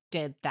I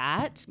did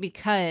that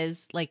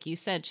because, like you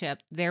said, Chip,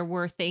 there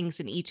were things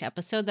in each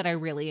episode that I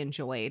really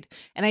enjoyed.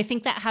 And I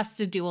think that has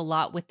to do a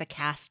lot with the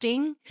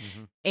casting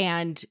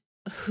and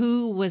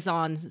who was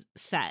on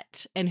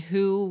set and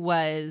who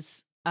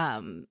was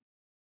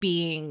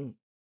being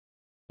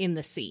in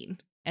the scene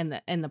and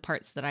the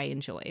parts that I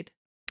enjoyed.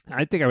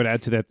 I think I would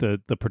add to that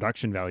the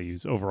production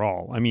values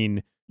overall. I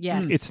mean,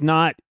 yes, it's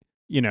not,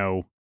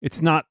 it's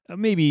not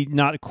maybe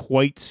not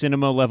quite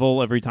cinema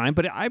level every time,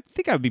 but I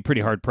think I would be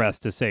pretty hard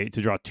pressed to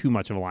draw too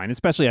much of a line.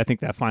 Especially, I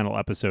think that final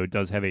episode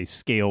does have a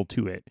scale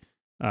to it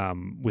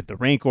with the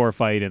Rancor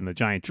fight and the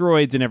giant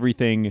droids and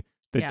everything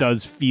that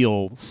does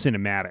feel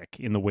cinematic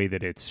in the way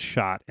that it's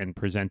shot and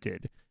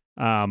presented.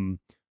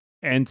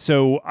 And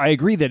so I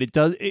agree that it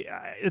does.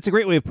 It's a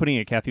great way of putting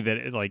it, Kathy,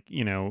 that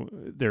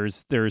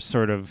there's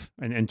sort of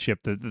and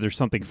Chip, that there's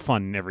something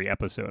fun in every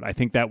episode. I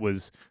think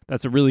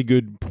that's a really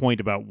good point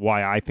about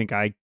why I think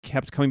I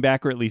kept coming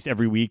back, or at least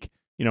every week.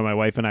 My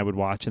wife and I would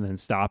watch and then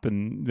stop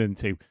and then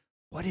say,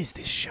 "What is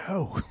this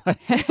show?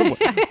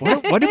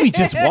 what did we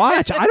just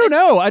watch? I don't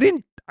know. I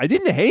didn't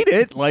hate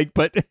it,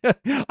 but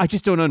I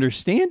just don't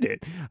understand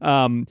it."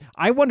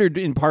 I wondered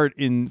in part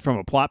from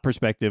a plot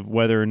perspective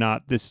whether or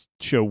not this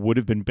show would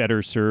have been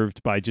better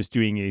served by just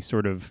doing a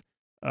sort of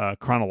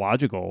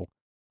chronological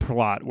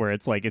plot where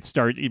it's like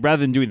rather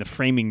than doing the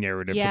framing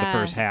narrative for the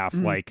first half.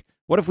 Mm-hmm. Like,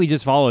 what if we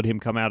just followed him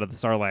come out of the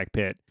Sarlacc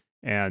pit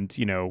and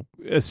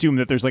assume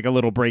that there's like a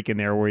little break in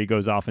there where he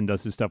goes off and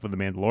does his stuff with the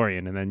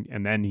Mandalorian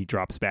and then he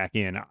drops back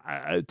in.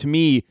 To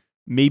me,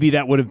 maybe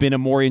that would have been a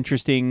more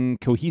interesting,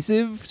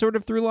 cohesive sort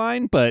of through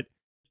line, but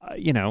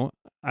I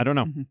don't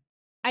know. Mm-hmm.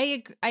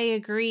 I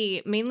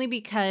agree, mainly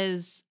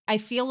because I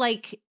feel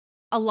like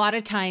a lot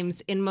of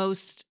times in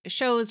most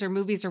shows or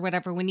movies or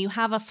whatever, when you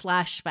have a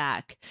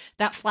flashback,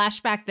 that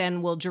flashback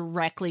then will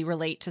directly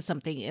relate to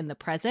something in the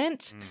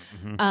present.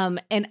 Mm-hmm.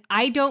 And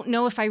I don't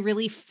know if I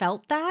really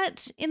felt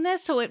that in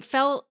this. So it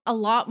felt a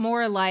lot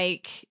more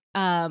like,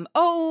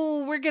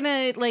 we're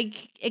gonna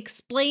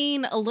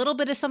explain a little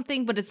bit of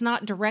something, but it's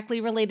not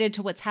directly related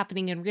to what's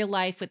happening in real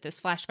life with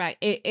this flashback.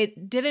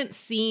 It didn't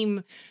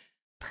seem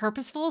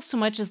purposeful so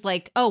much as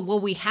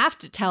we have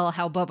to tell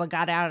how Boba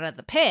got out of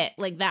the pit,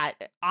 like that,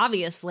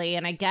 obviously.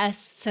 And I guess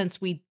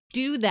since we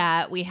do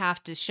that, we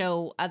have to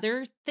show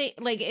other things.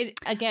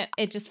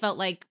 It just felt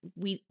like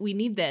we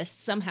need this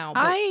somehow,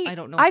 but I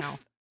don't know how.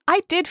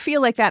 I did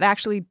feel like that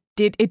actually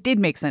did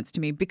make sense to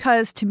me,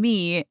 because to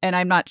me, and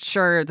I'm not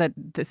sure that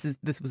this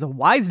was a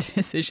wise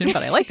decision,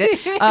 but I liked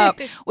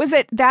it,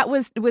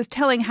 was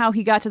telling how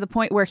he got to the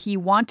point where he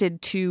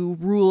wanted to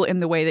rule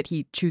in the way that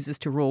he chooses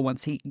to rule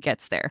once he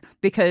gets there.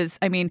 Because,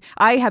 I mean,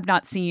 I have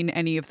not seen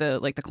any of the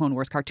Clone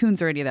Wars cartoons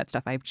or any of that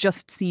stuff. I've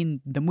just seen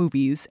the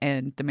movies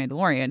and The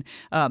Mandalorian.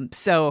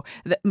 So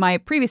my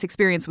previous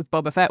experience with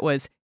Boba Fett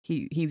was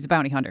he was a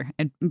bounty hunter,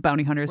 and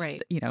bounty hunters,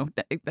 right.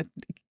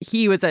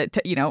 He was a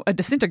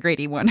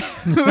disintegrating one.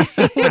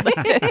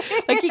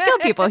 He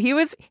killed people. He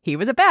was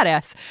a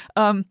badass.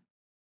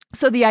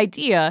 So the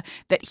idea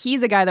that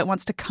he's a guy that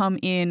wants to come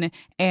in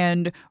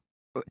and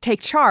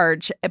take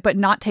charge, but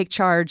not take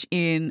charge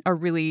in a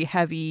really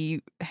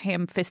heavy,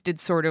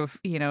 ham-fisted sort of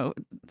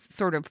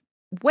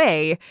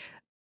way,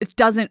 it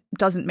doesn't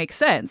make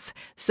sense.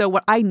 So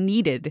what I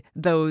needed,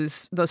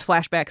 those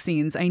flashback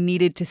scenes, I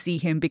needed to see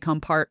him become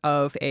part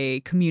of a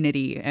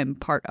community and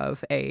part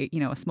of a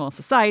small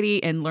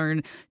society, and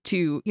learn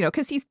to,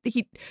 because he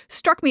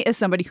struck me as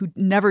somebody who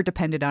never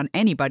depended on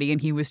anybody,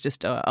 and he was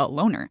just a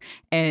loner.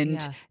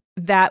 And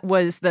that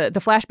was the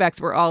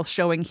flashbacks were all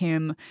showing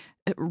him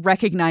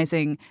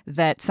recognizing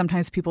that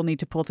sometimes people need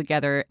to pull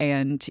together,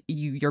 and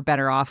you're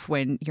better off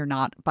when you're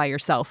not by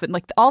yourself, and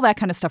all that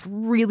kind of stuff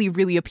really,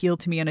 really appealed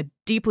to me on a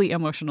deeply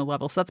emotional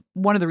level. So that's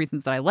one of the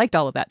reasons that I liked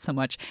all of that so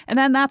much. And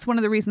then that's one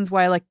of the reasons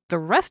why I like the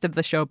rest of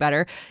the show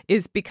better,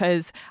 is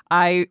because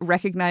I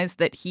recognize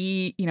that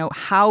he,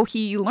 how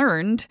he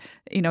learned,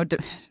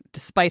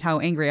 despite how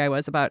angry I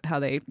was about how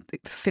they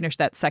finished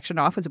that section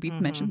off, as we've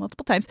mentioned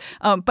multiple times,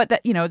 but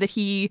that, that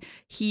he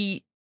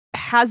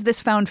has this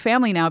found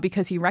family now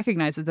because he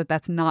recognizes that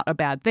that's not a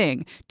bad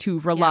thing to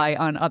rely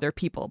on other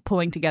people.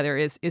 Pulling together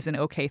is an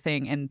okay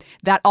thing. And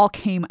that all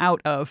came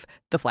out of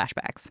the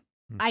flashbacks.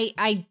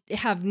 I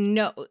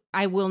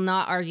will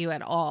not argue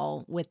at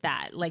all with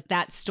that. Like,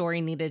 that story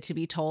needed to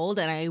be told,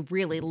 and I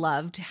really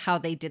loved how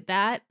they did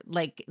that,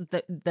 like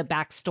the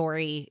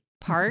backstory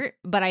part.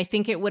 But I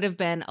think it would have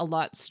been a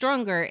lot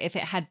stronger if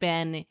it had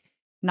been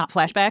not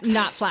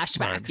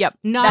flashbacks. Yep.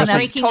 Not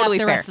breaking totally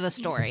up the fair. rest of the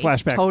story.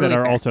 Flashbacks Totally that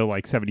are fair. also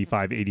like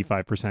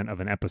 75-85% of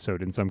an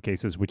episode in some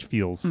cases, which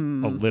feels a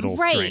little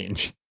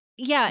strange.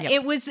 Yeah, Yep.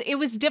 it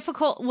was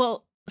difficult.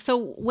 Well, so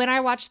when I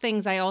watch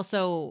things, I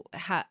also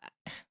I'm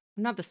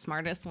not the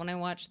smartest when I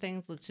watch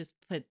things. Let's just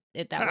put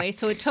it that way.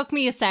 So it took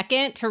me a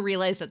second to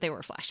realize that they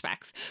were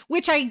flashbacks,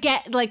 which I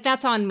get, like,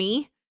 that's on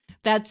me.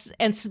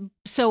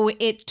 So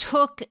it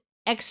took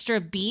extra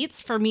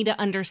beats for me to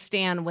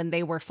understand when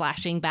they were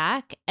flashing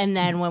back, and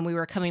then when we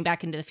were coming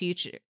back into the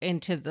future,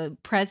 into the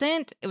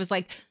present, it was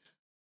like,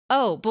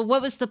 oh, but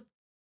what was the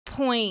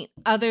point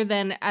other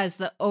than as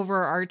the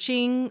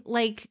overarching,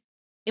 like,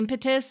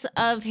 impetus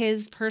of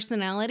his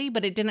personality?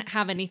 But it didn't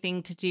have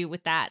anything to do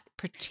with that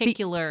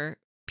particular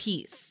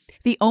piece.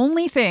 The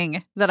only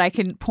thing that I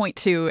can point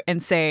to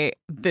and say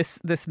this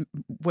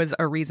was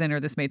a reason or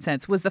this made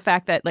sense was the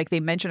fact that, like, they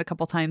mentioned a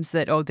couple times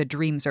that, oh, the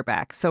dreams are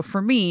back. So for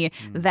me,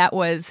 that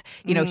was,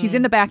 he's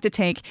in the back to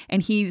tank,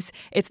 and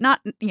it's not,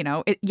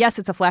 yes,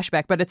 it's a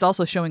flashback, but it's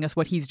also showing us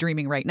what he's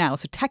dreaming right now.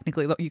 So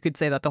technically you could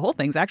say that the whole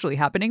thing's actually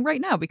happening right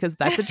now because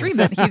that's a dream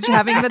that he's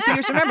having that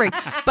he's remembering.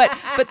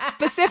 But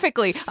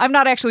specifically, I'm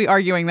not actually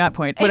arguing that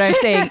point. What I'm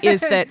saying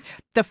is that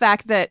the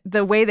fact that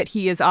the way that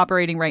he is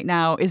operating right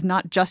now is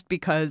not just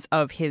because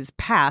of his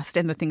past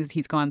and the things that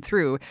he's gone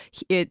through.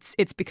 It's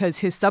because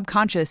his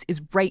subconscious is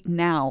right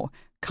now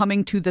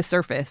coming to the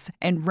surface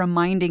and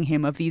reminding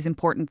him of these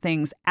important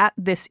things at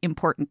this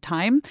important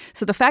time.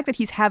 So the fact that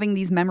he's having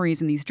these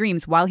memories and these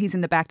dreams while he's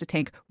in the back to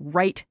tank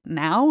right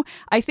now,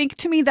 I think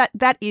to me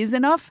that is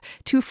enough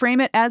to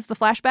frame it as the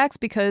flashbacks,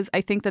 because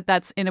I think that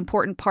that's an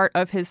important part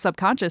of his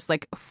subconscious,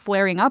 like,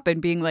 flaring up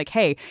and being like,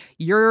 hey,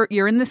 you're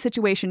in this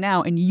situation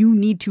now, and you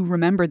need to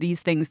remember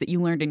these things that you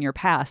learned in your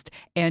past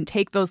and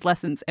take those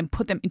lessons and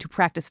put them into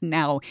practice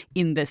now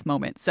in this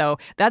moment. So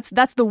that's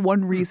the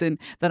one reason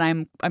that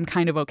I'm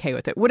kind of okay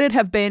with it. Would it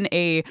have been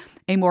a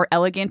more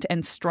elegant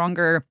and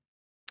stronger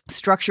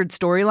structured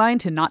storyline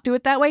to not do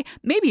it that way?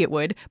 Maybe it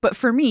would, but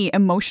for me,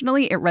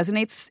 emotionally, it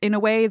resonates in a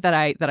way that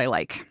I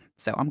like.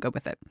 So I'm good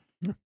with it.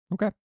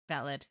 Okay.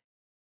 Valid.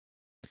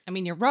 I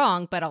mean, you're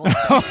wrong, but I'll. All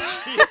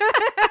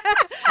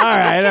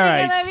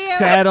right.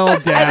 Settle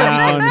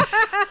down.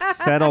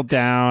 Settle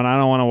down. I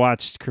don't want to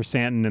watch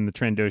Chrysanthemum and the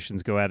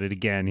Trandoshans go at it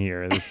again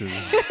here. This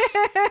is.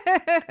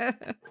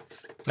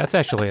 That's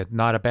actually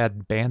not a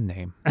bad band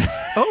name.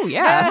 Oh,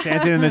 yeah.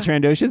 Santa and the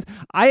Trandoshans.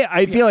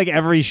 I feel like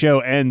every show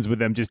ends with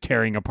them just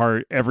tearing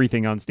apart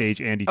everything on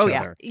stage and each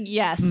other.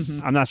 Yes.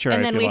 I'm not sure.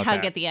 And how I then feel we about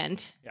hug that. at the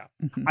end. Yeah.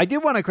 I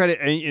did want to credit,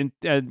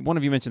 and one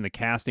of you mentioned the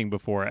casting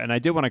before, and I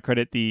did want to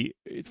credit the,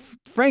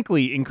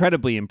 frankly,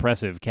 incredibly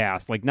impressive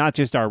cast. Like, not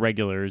just our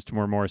regulars,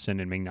 Tamora Morrison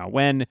and Ming-Na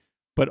Wen,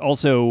 but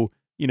also,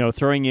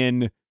 throwing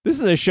in,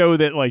 this is a show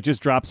that, like,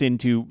 just drops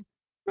into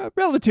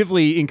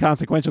relatively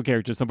inconsequential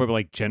characters. Some people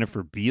like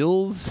Jennifer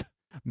Beals,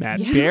 Matt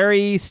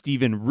Berry,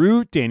 Stephen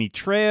Root, Danny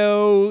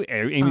Trejo,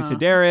 Amy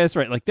Sedaris,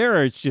 right? Like,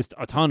 there are just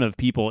a ton of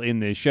people in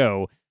this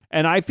show.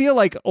 And I feel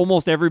like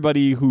almost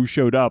everybody who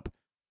showed up,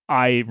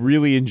 I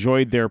really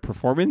enjoyed their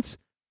performance.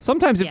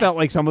 Sometimes it felt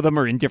like some of them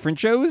are in different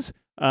shows.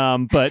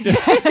 But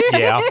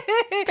Yeah.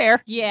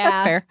 Fair. Yeah.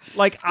 That's fair.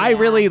 like, I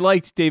really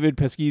liked David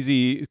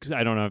Pasquizzi.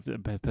 I don't know if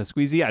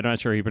Pasquizzi, I'm not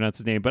sure how you pronounce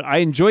his name, but I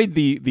enjoyed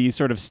the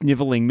sort of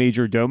sniveling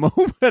major domo,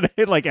 but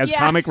like as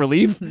comic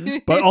relief,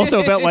 but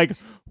also felt like,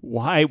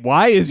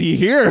 why is he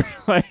here?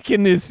 Like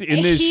in this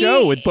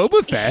show with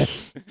Boba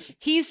Fett.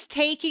 He's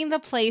taking the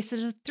place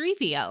of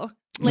 3PO.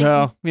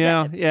 Like,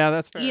 yeah,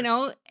 that's fair.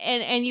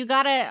 And you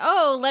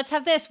gotta, let's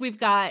have this. We've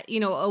got, a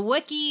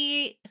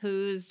Wookiee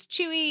who's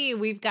Chewie.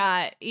 We've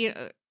got,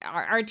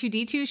 our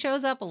R2-D2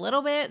 shows up a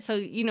little bit. So,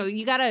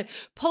 you gotta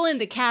pull in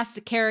the cast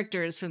of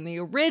characters from the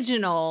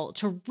original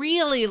to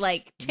really,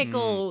 like,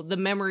 tickle the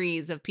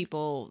memories of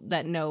people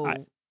that know.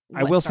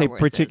 I will say,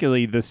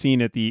 particularly the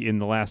scene in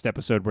the last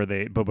episode where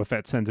Boba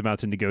Fett sends him out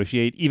to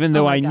negotiate, even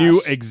though I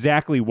knew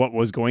exactly what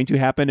was going to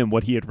happen and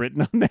what he had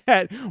written on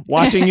that,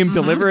 watching him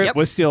deliver it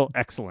was still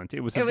excellent.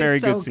 It was a very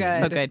good scene.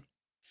 So good.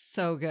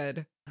 So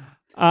good.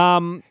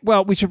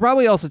 Well, we should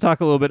probably also talk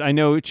a little bit. I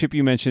know, Chip,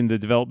 you mentioned the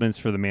developments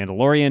for The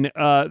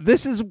Mandalorian.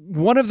 This is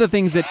one of the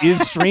things that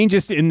is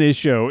strangest in this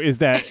show, is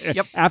that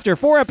after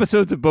 4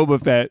 episodes of Boba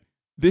Fett,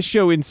 this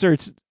show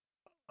inserts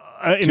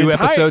two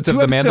episodes of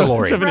The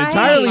Mandalorian. Of an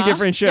entirely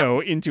different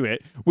show into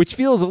it, which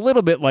feels a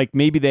little bit like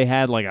maybe they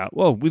had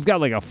we've got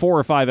like a 4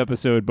 or 5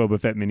 episode Boba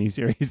Fett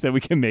miniseries that we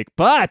can make.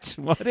 But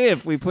what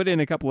if we put in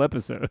a couple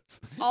episodes?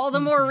 All the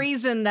more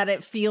reason that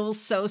it feels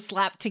so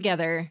slapped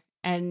together.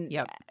 And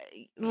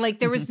like,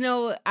 there was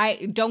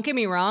don't get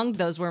me wrong,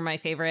 those were my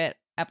favorite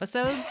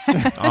episodes.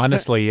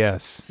 Honestly,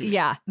 yes.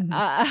 Yeah.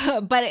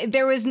 But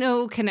there was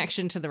no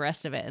connection to the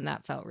rest of it, and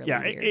that felt really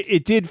weird.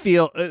 It did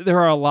feel, there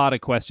are a lot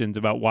of questions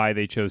about why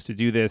they chose to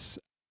do this.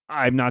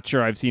 I'm not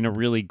sure I've seen a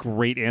really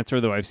great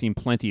answer, though I've seen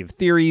plenty of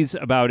theories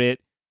about it.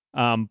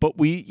 But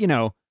we,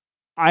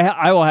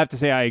 I will have to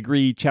say I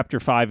agree. Chapter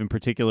 5 in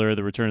particular,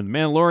 The Return of the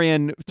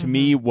Mandalorian, to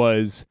me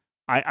was,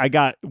 I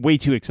got way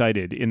too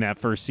excited in that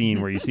first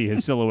scene where you see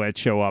his silhouette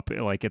show up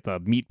like at the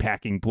meat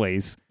packing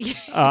place.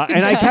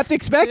 And I kept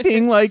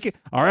expecting like,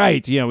 all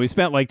right, we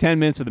spent like 10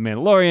 minutes with the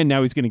Mandalorian.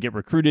 Now he's going to get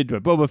recruited to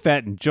a Boba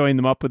Fett and join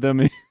them up with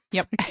them.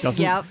 Yep.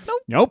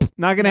 Nope.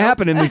 Not going to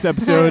happen in this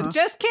episode.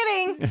 Just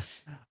kidding. Boy.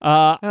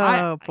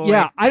 I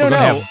don't know.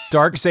 Have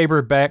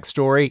Darksaber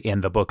backstory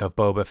in the Book of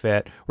Boba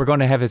Fett. We're going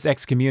to have his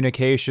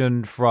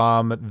excommunication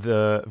from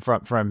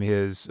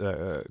his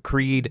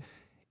creed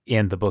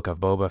in the Book of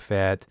Boba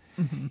Fett.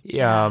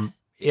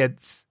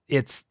 It's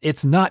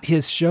not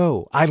his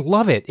show. I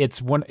love it.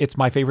 It's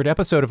my favorite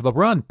episode of the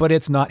run, but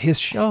it's not his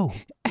show.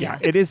 Yeah,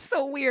 it is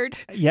so weird.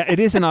 Yeah, it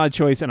is an odd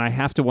choice, and I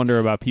have to wonder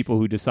about people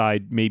who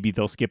decide maybe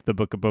they'll skip the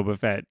Book of Boba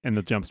Fett and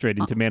they'll jump straight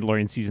into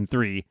Mandalorian season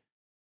 3.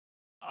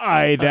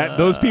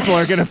 Those people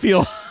are going to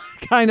feel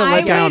kind of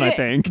let down, I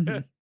think.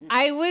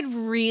 I would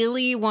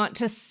really want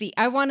to see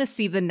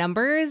the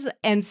numbers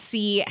and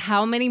see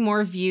how many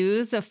more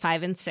views of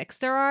 5 and 6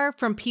 there are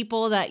from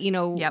people that,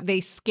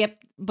 they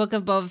skipped Book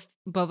of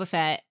Boba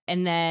Fett,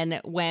 and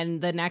then when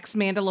the next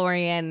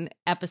Mandalorian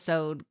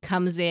episode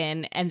comes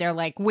in and they're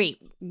like, wait,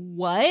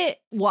 what?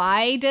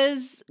 Why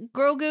does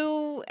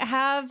Grogu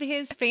have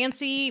his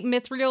fancy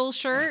mithril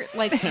shirt?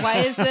 Like,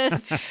 why does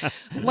this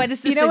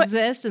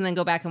exist? And then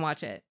go back and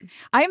watch it.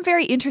 I am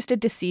very interested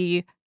to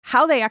see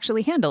how they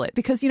actually handle it,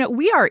 because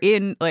we are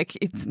in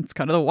it's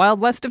kind of the Wild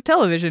West of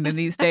television in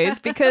these days,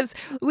 because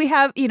we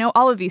have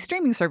all of these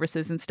streaming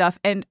services and stuff,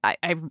 and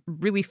I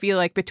really feel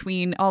like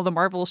between all the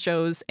Marvel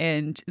shows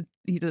and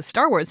the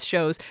Star Wars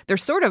shows, they're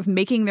sort of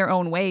making their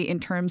own way in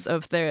terms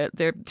of their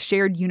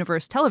shared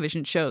universe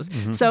television shows.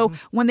 So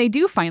when they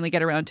do finally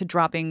get around to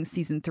dropping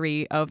season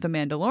 3 of The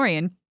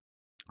Mandalorian,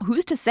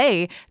 who's to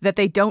say that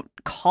they don't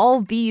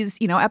call these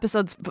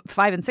episodes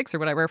 5 and 6 or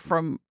whatever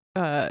from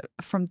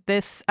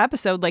this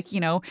episode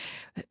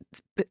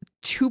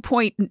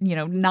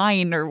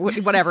 2.9 or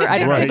whatever, I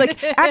don't know,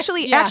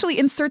 actually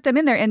insert them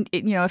in there, and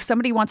if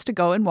somebody wants to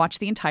go and watch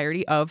the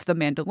entirety of The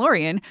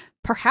Mandalorian,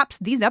 perhaps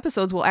these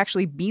episodes will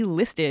actually be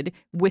listed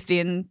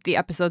within the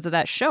episodes of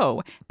that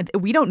show.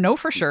 We don't know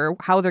for sure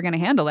how they're going to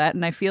handle that,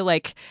 and I feel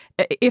like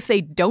if they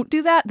don't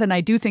do that, then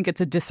I do think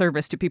it's a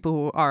disservice to people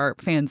who are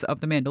fans of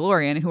The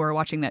Mandalorian and who are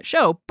watching that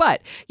show.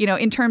 But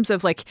in terms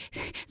of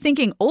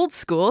thinking old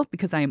school,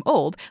 because I am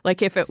old,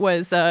 if it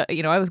was I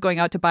was going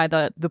out to buy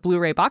the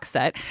Blu-ray box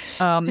set,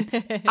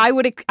 I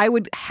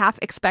would half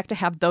expect to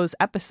have those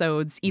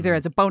episodes either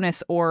as a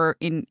bonus or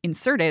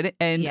inserted,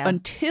 and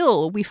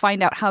until we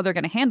find out how they're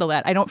going to handle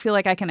that, I don't feel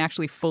like I can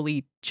actually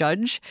fully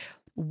judge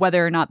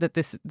whether or not that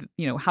this,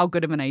 how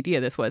good of an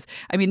idea this was.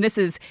 I mean,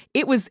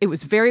 it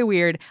was very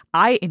weird.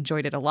 I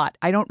enjoyed it a lot.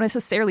 I don't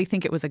necessarily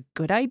think it was a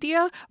good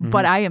idea,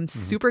 but I am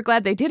super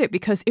glad they did it,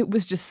 because it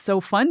was just so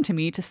fun to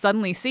me to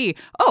suddenly see,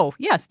 oh,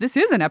 yes, this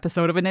is an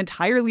episode of an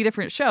entirely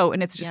different show,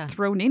 and it's just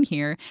thrown in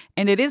here.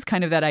 And it is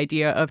kind of that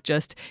idea of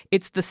just,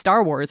 it's the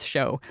Star Wars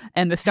show,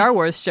 and the Star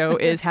Wars show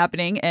is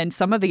happening, and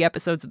some of the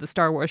episodes of the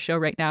Star Wars show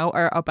right now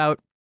are about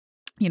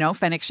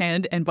Fennec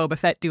Shand and Boba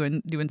Fett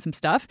doing some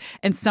stuff.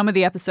 And some of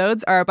the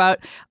episodes are about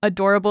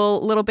adorable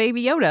little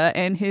baby Yoda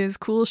and his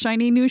cool,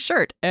 shiny new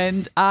shirt.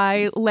 And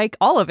I like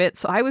all of it.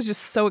 So I was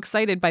just so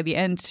excited by the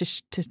end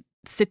to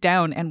sit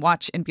down and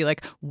watch and be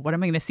like, what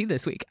am I going to see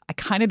this week? I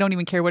kind of don't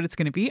even care what it's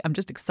going to be. I'm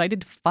just excited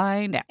to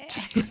find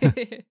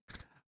out.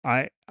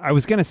 I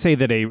was going to say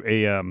that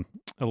a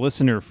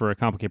listener for A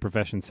Complicated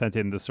Profession sent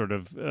in this sort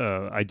of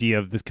idea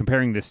of this,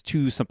 comparing this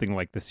to something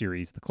like the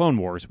series The Clone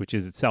Wars, which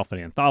is itself an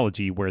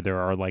anthology where there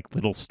are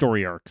little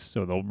story arcs.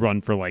 So they'll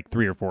run for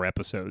 3 or 4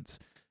 episodes,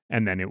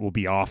 and then it will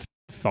be off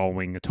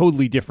following a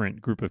totally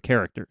different group of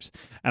characters.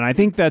 And I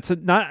think that's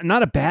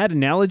not a bad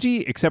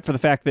analogy, except for the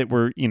fact that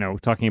we're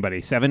talking about a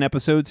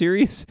 7-episode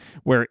series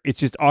where it's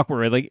just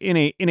awkward. Like in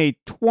a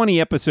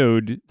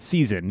 20-episode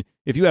season,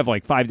 if you have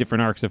 5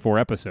 different arcs of 4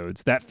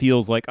 episodes, that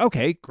feels like,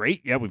 okay,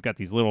 great. Yeah, we've got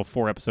these little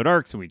 4-episode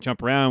arcs and we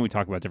jump around, we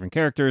talk about different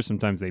characters.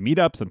 Sometimes they meet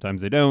up,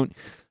 sometimes they don't.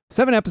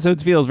 7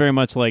 episodes feels very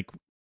much like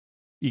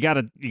you got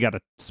a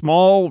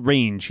small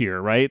range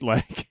here, right?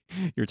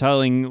 You're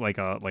telling like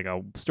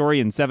a story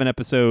in 7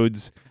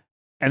 episodes,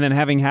 and then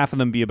having half of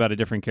them be about a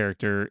different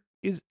character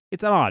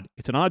it's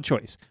an odd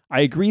choice.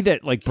 I agree that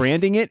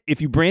branding it,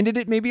 if you branded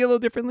it maybe a little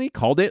differently,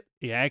 called it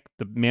The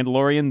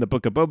Mandalorian, The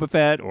Book of Boba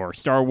Fett, or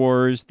Star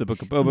Wars, The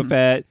Book of Boba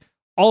Fett,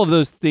 all of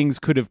those things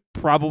could have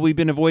probably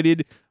been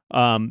avoided.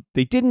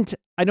 They didn't.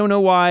 I don't know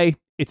why.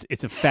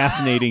 It's a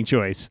fascinating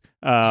choice.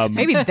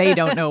 Maybe they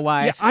don't know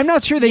why. Yeah, I'm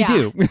not sure they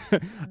do.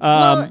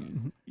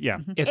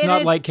 It's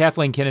not like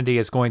Kathleen Kennedy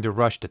is going to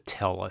rush to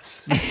tell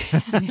us.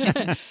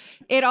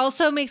 It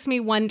also makes me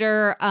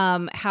wonder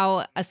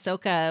how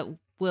Ahsoka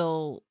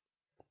will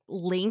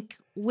link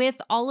with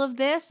all of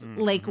this?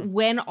 Like,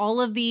 when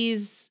all of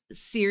these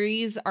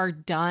series are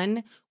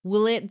done,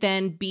 will it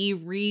then be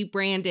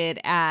rebranded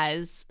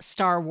as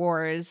Star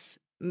Wars,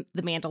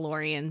 The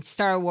Mandalorian,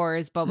 Star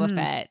Wars, Boba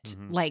Fett,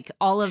 like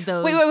all of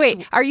those?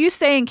 Wait. Are you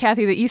saying,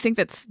 Kathy, that you think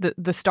that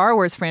the Star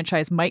Wars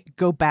franchise might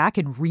go back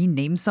and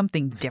rename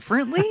something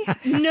differently?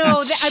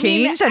 No,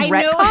 change and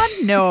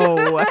retcon?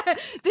 No.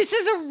 This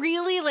is a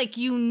really like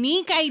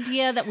unique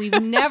idea that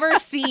we've never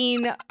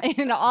seen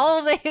in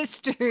all the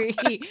history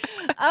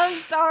of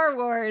Star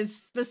Wars,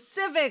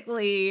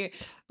 specifically.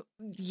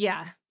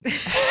 Yeah.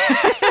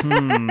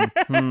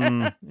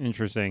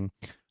 Interesting.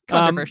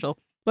 Controversial.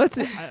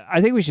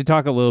 I think we should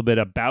talk a little bit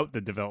about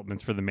the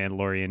developments for The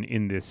Mandalorian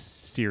in this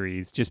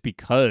series, just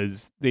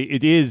because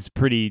it is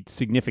pretty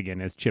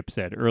significant, as Chip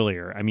said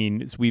earlier. I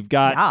mean, we've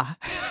got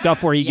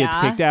stuff where he gets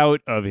kicked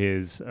out of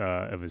his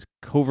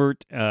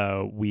covert.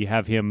 We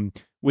have him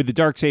with the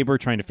Darksaber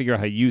trying to figure out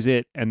how to use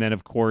it, and then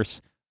of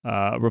course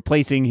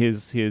replacing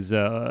his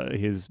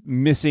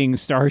missing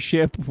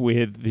starship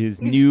with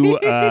his new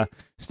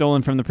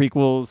stolen from the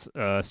prequels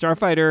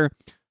starfighter.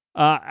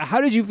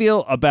 How did you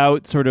feel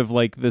about sort of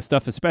like the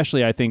stuff,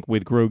 especially I think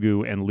with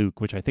Grogu and Luke,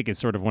 which I think is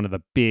sort of one of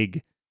the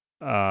big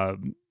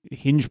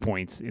hinge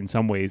points in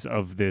some ways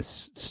of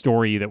this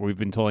story that we've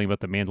been telling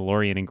about the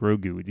Mandalorian and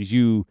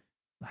Grogu?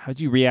 How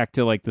did you react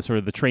to like the sort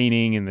of the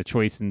training and the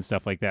choice and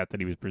stuff like that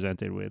he was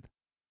presented with?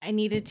 I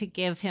needed to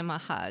give him a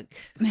hug.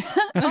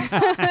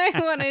 I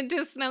wanted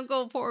to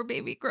snuggle poor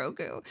baby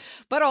Grogu,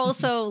 but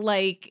also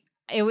like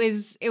it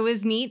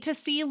was neat to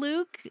see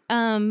Luke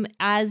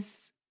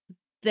as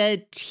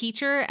the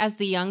teacher, as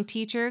the young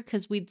teacher,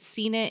 because we'd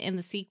seen it in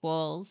the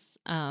sequels,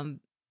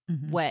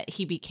 what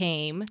he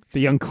became. The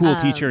young cool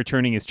teacher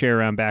turning his chair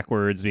around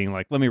backwards, being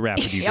like, let me rap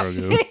with you,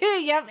 Grogu.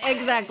 Yep,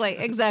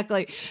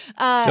 exactly.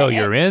 So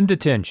you're in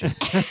detention.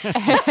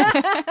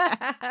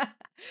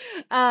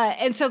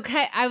 And so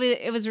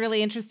it was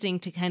really interesting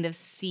to kind of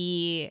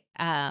see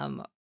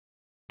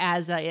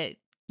as a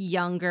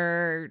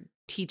younger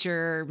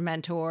teacher,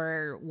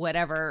 mentor,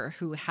 whatever,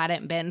 who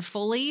hadn't been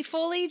fully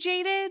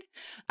jaded.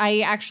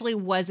 I actually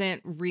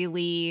wasn't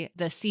really,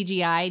 the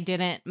CGI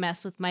didn't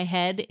mess with my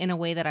head in a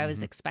way that I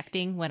was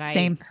expecting when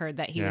I heard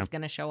that he was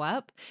going to show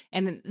up.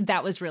 And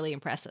that was really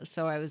impressive.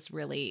 So I was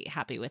really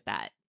happy with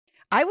that.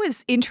 I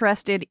was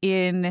interested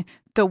in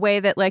the way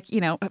that, like, you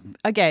know,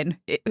 again,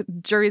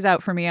 jury's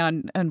out for me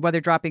on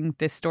whether dropping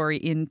this story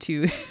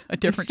into a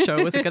different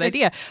show was a good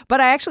idea.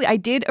 But I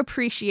did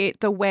appreciate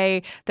the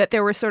way that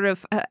there were sort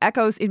of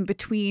echoes in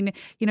between.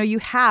 You know, you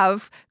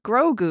have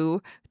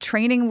Grogu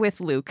training with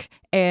Luke,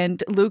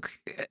 and Luke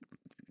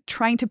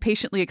trying to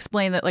patiently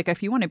explain that, like,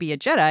 if you want to be a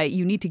Jedi,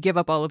 you need to give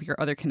up all of your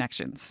other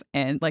connections.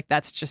 And like,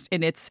 that's just,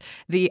 and it's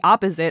the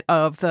opposite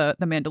of the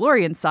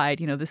Mandalorian side.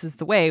 You know, this is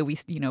the way we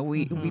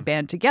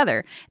band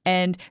together.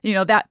 And, you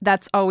know,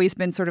 that's always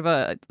been sort of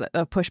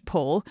a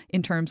push-pull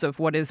in terms of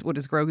what is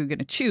Grogu going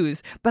to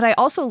choose. But I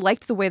also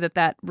liked the way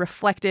that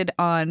reflected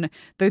on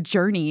the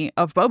journey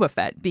of Boba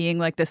Fett being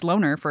like this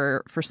loner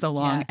for so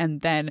long, and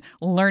then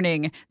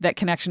learning that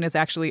connection is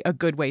actually a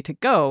good way to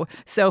go.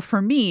 So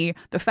for me,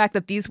 the fact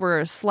that these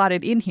were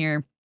slotted in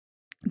here,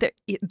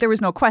 there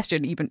was no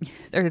question, even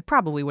there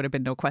probably would have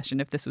been no question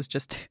if this was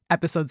just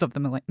episodes of The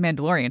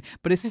Mandalorian,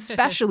 but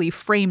especially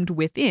framed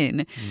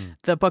within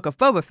the Book of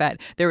Boba Fett,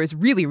 there was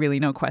really, really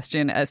no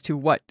question as to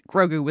what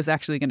Grogu was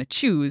actually going to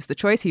choose, the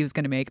choice he was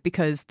going to make,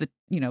 because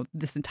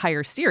this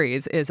entire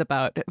series is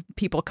about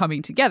people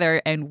coming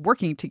together and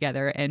working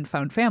together and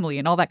found family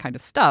and all that kind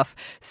of stuff.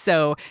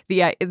 So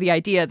the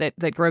idea that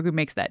Grogu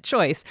makes that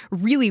choice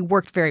really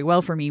worked very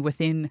well for me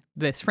within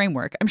this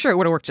framework. I'm sure it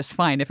would have worked just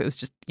fine if it was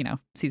just,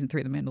 season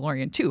 3 of The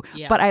Mandalorian too.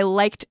 Yeah. But I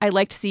liked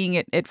seeing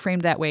it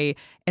framed that way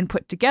and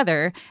put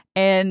together.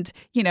 And,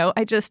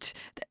 I just,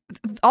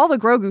 all the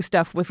Grogu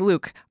stuff with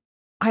Luke,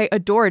 I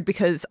adored,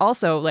 because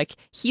also, like,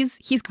 he's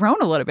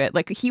grown a little bit.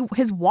 Like,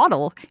 his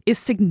waddle is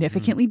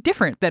significantly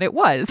different than it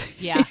was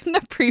in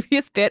the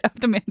previous bit of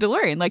The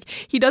Mandalorian. Like,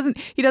 he doesn't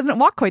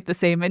walk quite the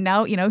same, and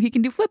now, he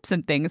can do flips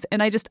and things.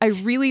 And I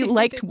really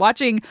liked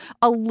watching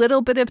a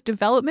little bit of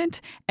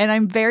development, and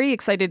I'm very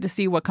excited to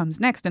see what comes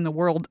next in the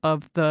world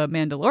of The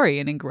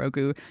Mandalorian and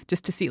Grogu,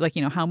 just to see, like,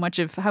 how much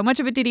of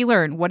it did he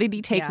learn? What did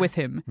he take with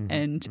him?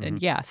 And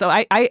so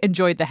I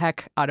enjoyed the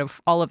heck out of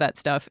all of that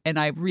stuff, and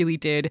I really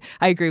did.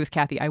 I agree with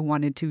Kathy. I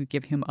wanted to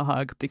give him a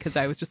hug, because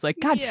I was just like,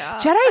 God,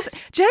 Jedis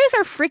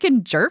are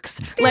freaking jerks.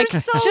 They're like, so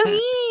just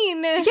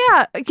mean.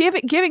 Yeah,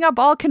 giving up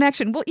all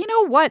connection. Well, you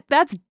know what?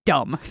 That's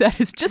dumb.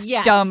 That is just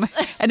dumb,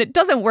 and it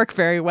doesn't work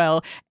very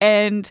well.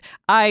 And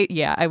I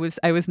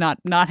was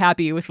not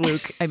happy with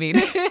Luke. I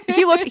mean,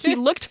 he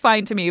looked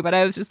fine to me, but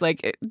I was just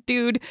like,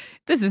 dude,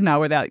 this is not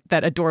where that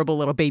adorable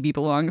little baby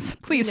belongs.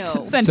 Please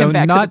send him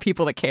back to the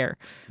people that care.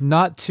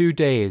 Not 2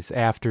 days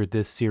after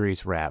this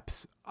series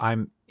wraps,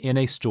 I'm in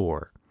a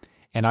store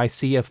and I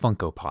see a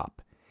Funko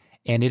Pop,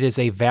 and it is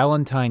a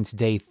Valentine's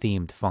Day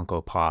themed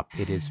Funko Pop.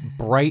 It is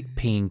bright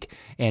pink,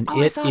 and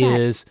it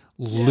is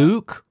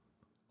Luke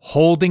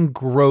holding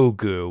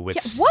Grogu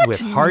with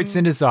hearts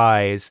in his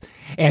eyes.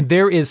 And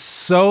there is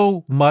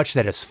so much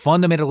that is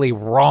fundamentally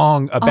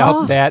wrong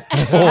about that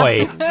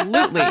toy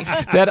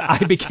that I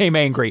became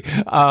angry.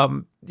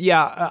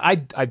 I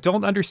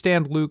don't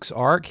understand Luke's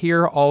arc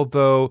here,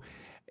 although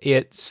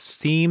it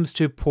seems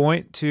to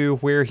point to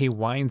where he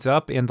winds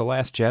up in The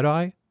Last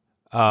Jedi,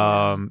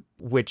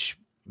 which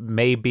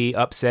may be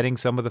upsetting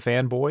some of the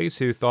fanboys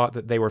who thought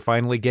that they were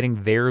finally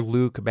getting their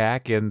Luke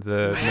back in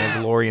the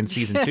Mandalorian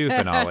Season 2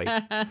 finale.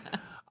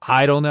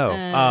 I don't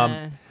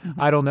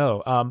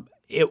know.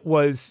 It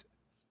was,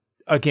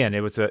 again,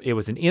 it was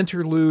an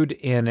interlude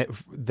in it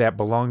that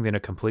belonged in a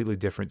completely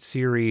different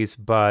series,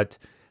 but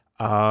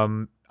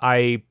I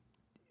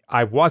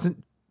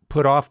wasn't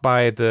put off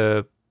by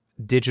the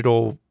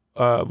digital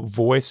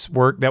voice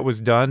work that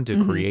was done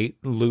to create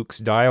Luke's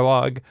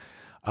dialogue.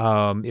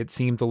 It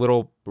seemed a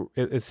little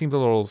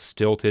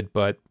stilted,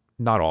 but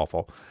not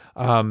awful.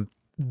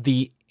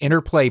 The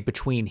interplay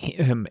between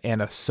him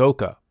and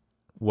Ahsoka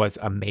was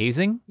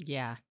amazing.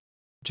 Yeah.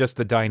 Just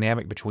the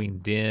dynamic between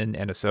Din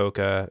and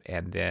Ahsoka,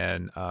 and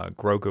then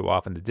Grogu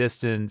off in the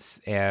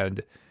distance,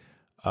 and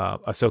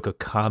Ahsoka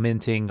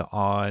commenting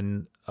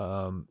on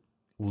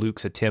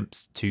Luke's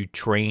attempts to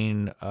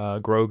train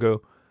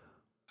Grogu.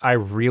 I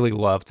really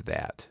loved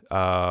that.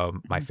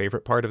 My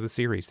favorite part of the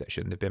series that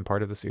shouldn't have been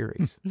part of the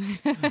series.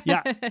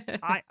 Yeah,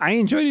 I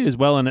enjoyed it as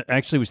well, and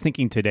actually was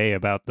thinking today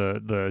about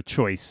the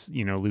choice,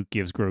 Luke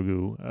gives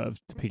Grogu of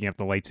picking up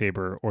the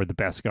lightsaber or the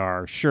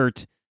Beskar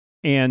shirt,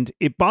 and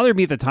it bothered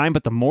me at the time,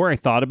 but the more I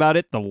thought about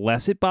it, the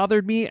less it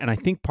bothered me, and I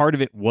think part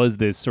of it was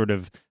this sort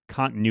of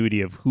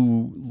continuity of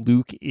who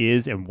Luke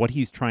is and what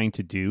he's trying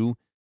to do,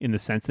 in the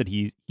sense that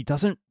he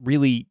doesn't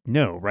really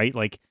know, right?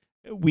 Like,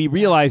 we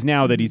realize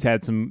now that he's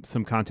had some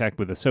contact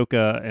with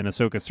Ahsoka, and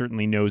Ahsoka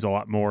certainly knows a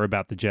lot more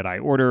about the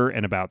Jedi Order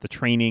and about the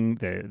training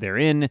they're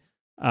in.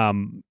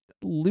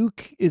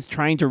 Luke is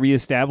trying to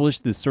reestablish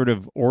this sort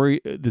of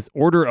this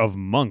order of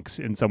monks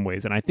in some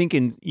ways, and I think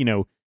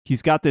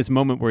he's got this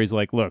moment where he's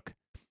like, look,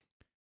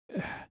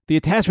 the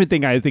attachment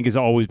thing I think has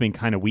always been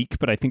kind of weak,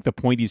 but I think the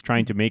point he's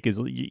trying to make is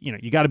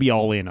you got to be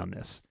all in on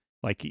this.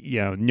 Like,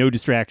 no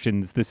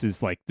distractions. This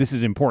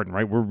is important,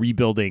 right? We're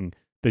rebuilding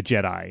the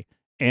Jedi.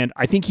 And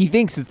I think he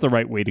thinks it's the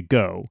right way to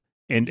go.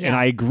 And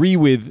I agree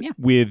with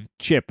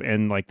Chip,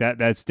 and like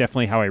that's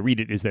definitely how I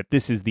read it, is that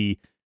this is the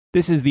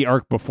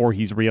arc before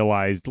he's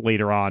realized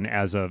later on,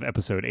 as of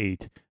episode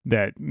 8,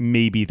 that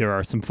maybe there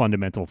are some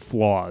fundamental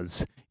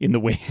flaws in the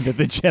way that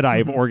the Jedi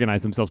have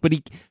organized themselves. But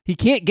he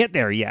can't get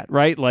there yet,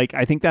 right? Like,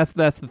 I think that's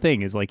the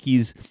thing, is like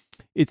he's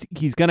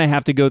gonna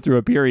have to go through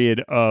a period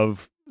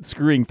of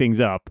screwing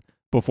things up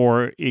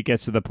before it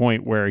gets to the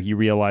point where he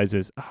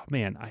realizes, oh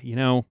man,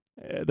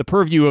 the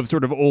purview of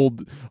sort of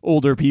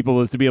older people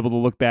is to be able to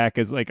look back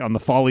as like on the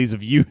follies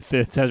of youth,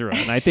 etc.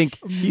 And I think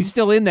he's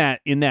still in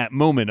that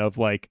moment of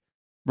like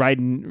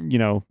riding,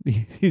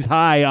 he's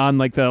high on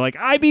like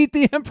I beat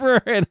the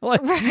Emperor, and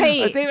like,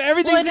 right.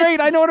 Everything's great.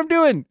 I know what I'm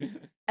doing.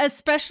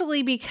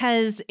 Especially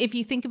because if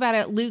you think about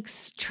it,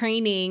 Luke's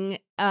training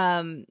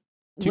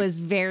was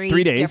very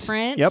 3 days.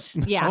 Different. Yep.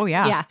 Yeah. Oh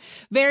yeah. Yeah.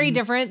 Very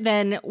different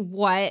than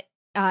what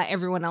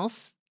everyone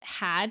else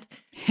had.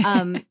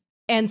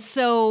 And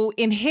so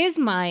in his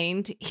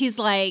mind, he's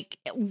like,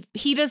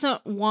 he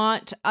doesn't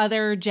want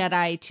other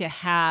Jedi to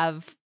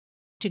have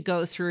to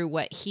go through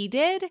what he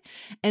did.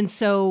 And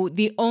so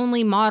the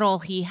only model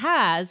he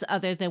has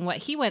other than what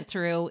he went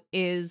through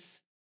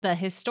is the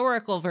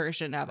historical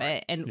version of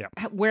it. And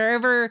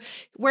wherever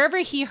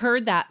he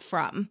heard that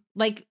from,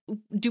 like,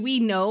 do we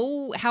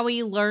know how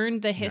he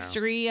learned the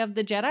history of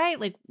the Jedi?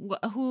 Like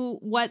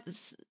what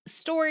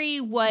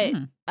story, what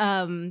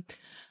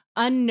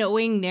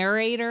unknowing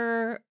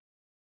narrator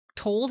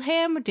told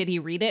him? Did he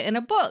read it in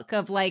a book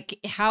of like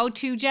how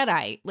to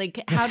Jedi?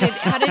 Like how did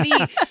he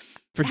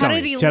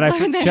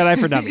Jedi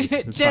for Dummies.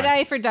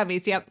 Jedi for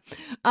Dummies, yep.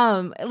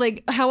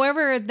 Like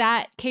however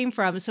that came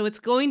from. So it's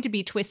going to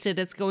be twisted.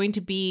 It's going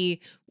to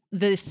be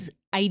this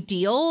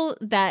ideal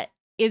that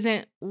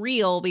isn't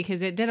real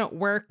because it didn't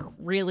work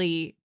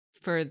really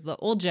for the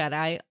old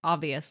Jedi,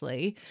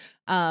 obviously.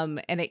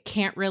 And it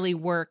can't really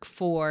work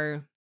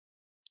for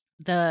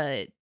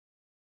the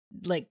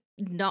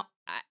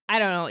I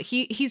don't know.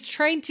 He's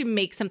trying to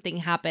make something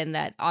happen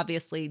that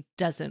obviously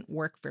doesn't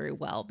work very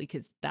well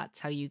because that's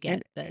how you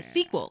get the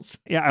sequels.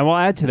 Yeah, I will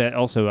add to that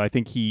also. I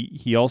think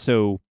he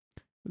also,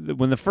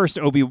 when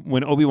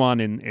Obi-Wan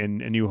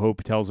in A New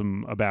Hope tells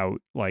him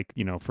about, like,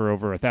 for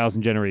over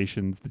 1,000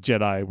 generations the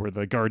Jedi were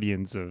the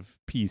guardians of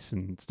peace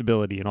and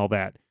stability and all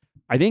that.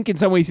 I think in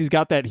some ways he's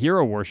got that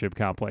hero worship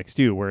complex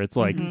too, where it's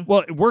like,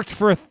 well, it worked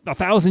for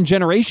 1,000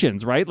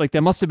 generations, right? Like,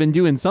 they must have been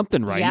doing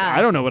something right. Yeah. I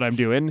don't know what I'm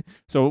doing,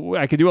 so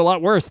I could do a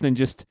lot worse than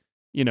just,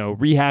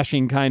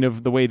 rehashing kind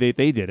of the way they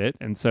did it.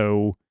 And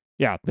so,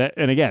 yeah,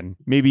 and again,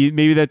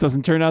 maybe that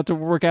doesn't turn out to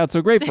work out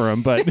so great for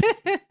him, but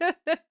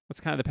that's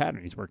kind of the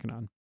pattern he's working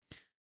on.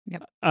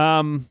 Yep.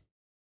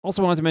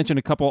 Also wanted to mention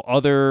a couple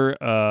other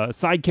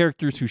side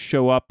characters who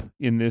show up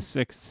in this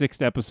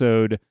sixth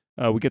episode.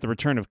 We get the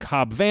return of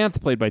Cobb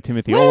Vanth, played by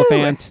Timothy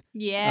Olyphant.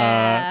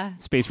 Yeah.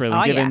 Space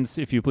Raylan Givens,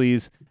 if you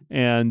please.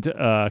 And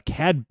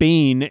Cad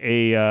Bane,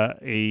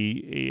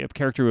 a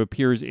character who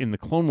appears in the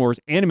Clone Wars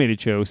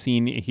animated show,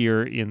 seen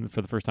here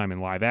for the first time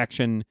in live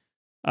action.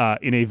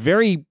 In a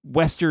very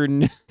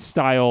Western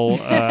style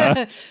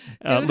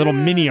little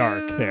mini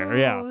arc there.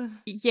 Yeah.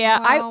 Yeah,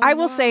 I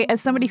will say,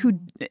 as somebody who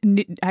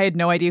I had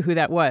no idea who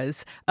that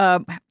was,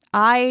 I'm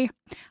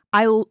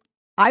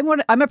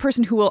a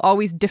person who will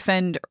always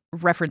defend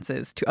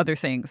references to other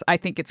things. I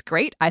think it's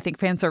great. I think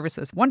fan service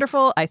is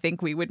wonderful. I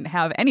think we wouldn't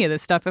have any of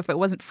this stuff if it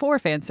wasn't for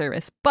fan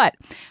service. But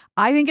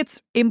I think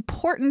it's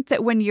important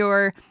that when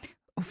you're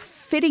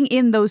fitting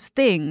in those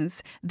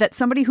things, that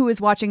somebody who is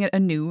watching it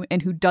anew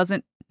and who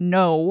doesn't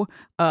know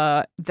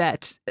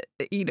that,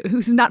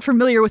 who's not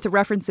familiar with the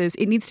references,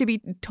 it needs to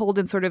be told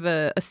in sort of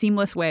a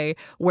seamless way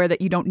where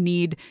that you don't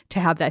need to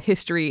have that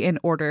history in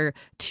order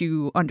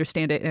to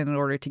understand it and in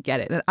order to get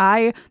it. And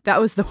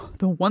that was the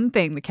one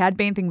thing, the Cad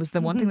Bane thing was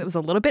the one thing that was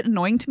a little bit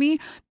annoying to me,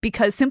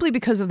 because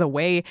of the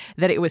way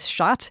that it was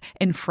shot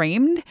and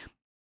framed.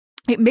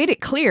 It made it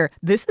clear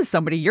this is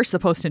somebody you're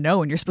supposed to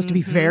know and you're supposed to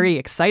be very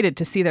excited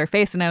to see their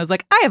face. And I was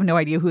like, I have no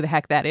idea who the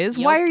heck that is.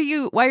 Yep.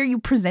 Why are you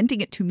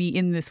presenting it to me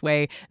in this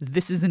way?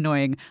 This is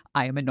annoying.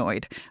 I am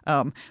annoyed.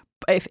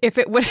 If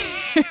it would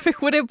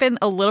have been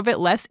a little bit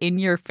less in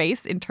your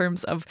face in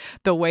terms of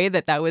the way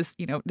that was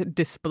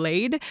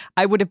displayed,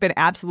 I would have been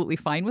absolutely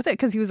fine with it,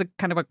 because he was a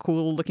kind of a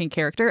cool looking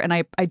character, and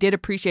I did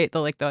appreciate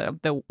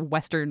the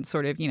Western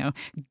sort of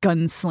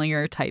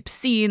gunslinger type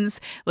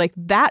scenes. Like,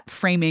 that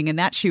framing and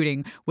that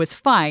shooting was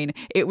fine.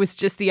 It was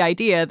just the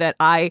idea that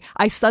I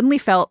suddenly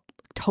felt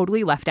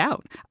totally left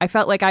out. I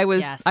felt like I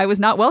was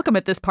not welcome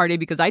at this party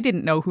because I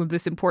didn't know who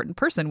this important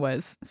person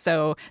was.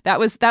 So that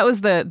was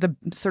the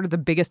sort of the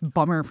biggest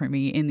bummer for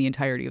me in the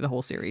entirety of the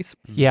whole series.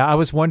 Yeah, I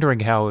was wondering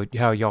how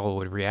y'all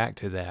would react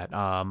to that.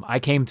 I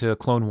came to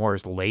Clone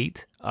Wars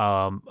late.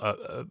 Vacuumed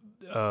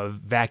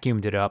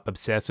it up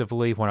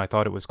obsessively when I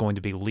thought it was going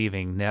to be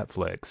leaving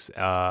Netflix.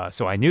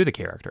 So I knew the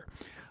character.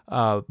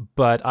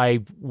 But I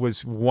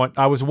was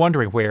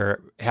wondering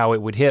how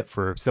it would hit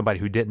for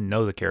somebody who didn't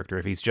know the character,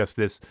 if he's just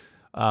this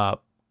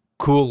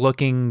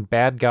cool-looking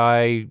bad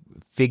guy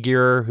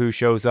figure who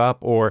shows up,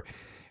 or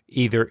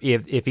either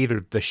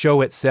the show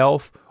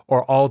itself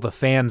or all the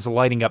fans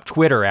lighting up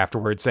Twitter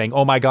afterwards saying,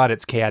 "Oh my God,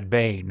 it's Cad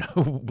Bane,"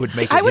 would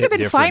make it I would have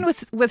been different. fine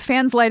with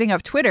fans lighting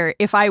up Twitter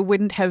if I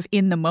wouldn't have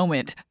in the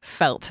moment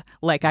felt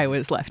like I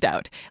was left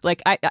out.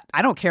 Like, I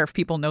don't care if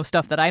people know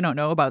stuff that I don't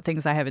know about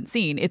things I haven't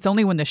seen. It's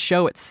only when the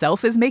show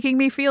itself is making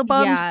me feel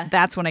bummed,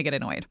 that's when I get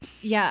annoyed.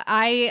 Yeah,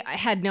 I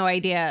had no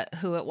idea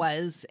who it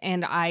was,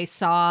 and I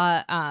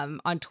saw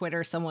on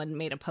Twitter someone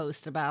made a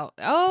post about,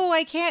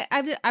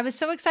 I was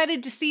so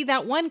excited to see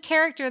that one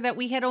character that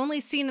we had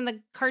only seen in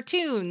the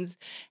cartoons.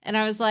 And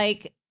I was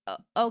like,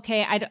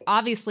 okay, I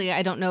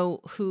don't know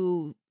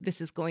who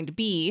this is going to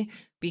be,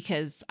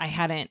 because I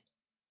hadn't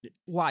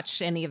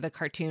watched any of the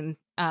cartoon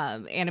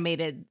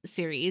animated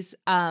series.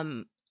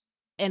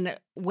 And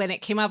when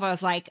it came up, I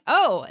was like,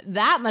 oh,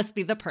 that must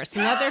be the person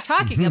that they're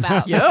talking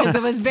about. Because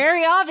it was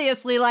very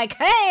obviously like,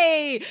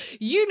 hey,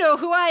 you know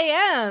who I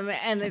am.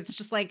 And it's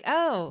just like,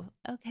 oh,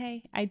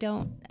 okay, I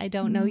don't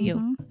know you.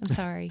 I'm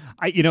sorry.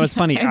 It's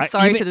funny. I'm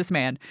sorry to this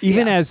man.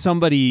 Even as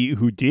somebody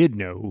who did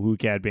know who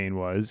Cad Bane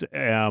was,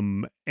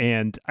 and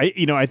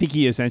I think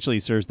he essentially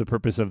serves the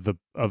purpose of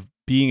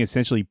being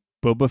essentially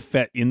Boba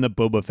Fett in the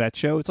Boba Fett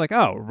show. It's like,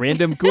 oh,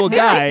 random cool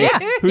guy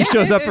who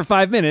shows up for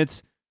 5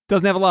 minutes.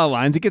 Doesn't have a lot of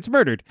lines. It gets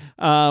murdered.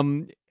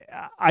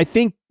 I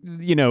think,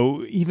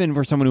 even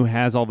for someone who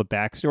has all the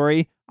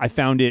backstory, I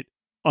found it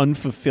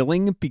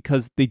unfulfilling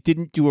because they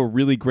didn't do a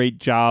really great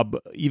job,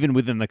 even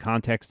within the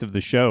context of the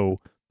show,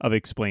 of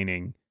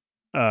explaining,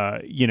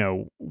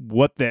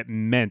 what that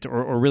meant,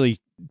 or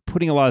really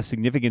putting a lot of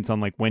significance on,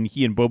 like, when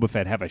he and Boba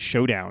Fett have a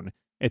showdown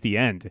at the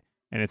end,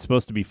 and it's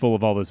supposed to be full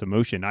of all this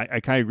emotion. I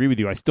kind of agree with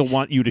you. I still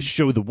want you to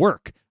show the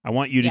work. I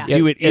want you to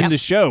do it in the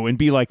show and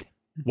be like,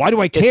 why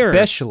do I care?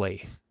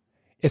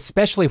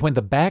 Especially when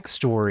the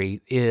backstory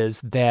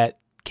is that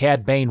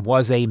Cad Bane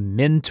was a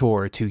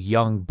mentor to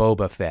young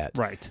Boba Fett.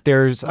 Right.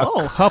 There's a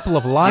couple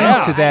of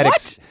lines to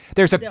that.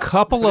 There's a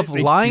couple of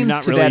lines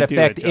to that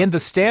effect in the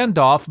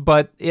standoff,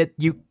 but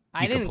you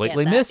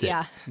completely miss it.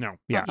 Yeah. No.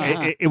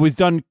 Yeah. It was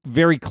done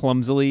very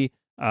clumsily.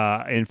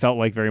 And felt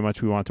like very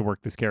much we want to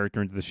work this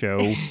character into the show,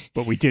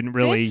 but we didn't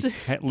really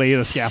lay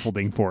the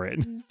scaffolding for it.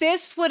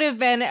 This would have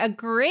been a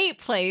great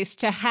place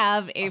to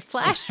have a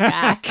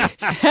flashback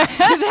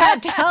that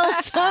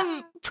tells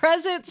some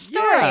present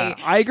story. Yeah,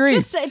 I agree.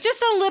 Just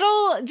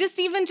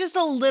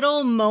a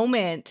little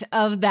moment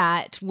of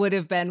that would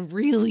have been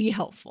really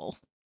helpful.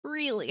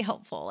 Really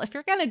helpful. If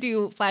you're going to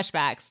do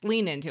flashbacks,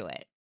 lean into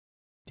it.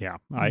 Yeah,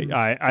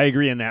 I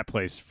agree in that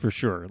place for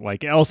sure.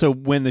 Like, also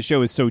when the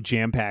show is so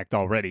jam-packed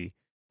already,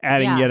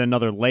 adding yet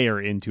another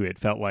layer into it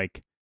felt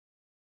like,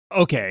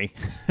 okay.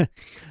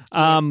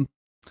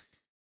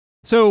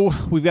 So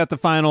we've got the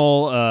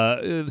final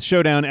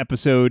showdown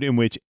episode in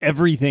which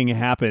everything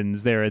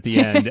happens there at the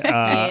end.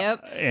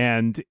 Yep.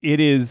 And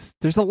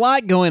there's a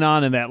lot going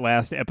on in that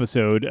last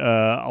episode.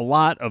 A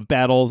lot of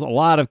battles, a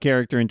lot of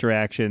character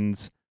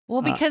interactions.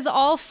 Well, because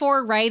all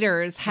 4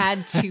 writers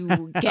had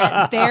to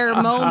get their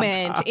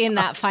moment in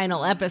that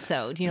final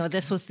episode.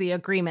 This was the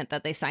agreement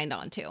that they signed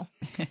on to.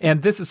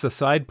 And this is a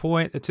side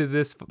point to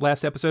this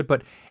last episode,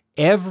 but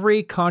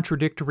every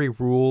contradictory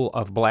rule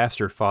of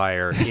blaster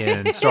fire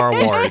in Star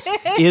Wars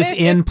is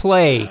in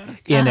play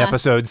in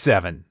episode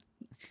 7.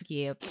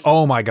 Yep.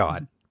 Oh my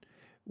God.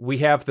 We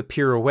have the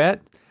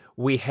pirouette.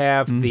 We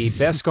have the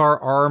Beskar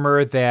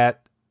armor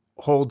that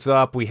holds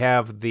up. We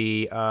have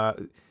the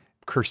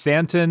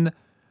Chrysanthemum.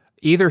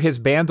 Either his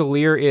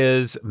bandolier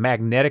is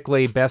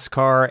magnetically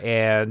Beskar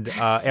and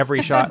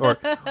every shot,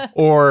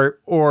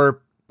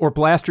 or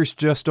blasters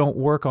just don't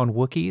work on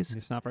Wookiees.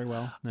 It's not very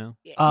well, no.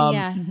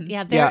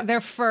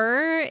 Their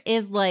fur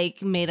is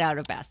like made out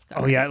of Beskar.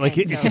 Oh yeah, like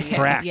it so,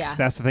 diffracts. yeah.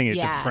 That's the thing. It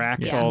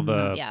diffracts all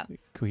the Yeah.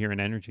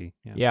 coherent energy.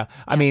 Yeah.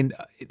 I mean,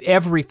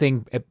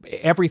 everything,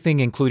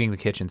 including the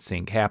kitchen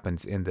sink,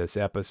 happens in this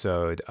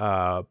episode.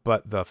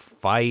 But the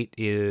fight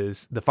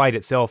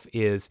itself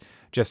is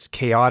just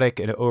chaotic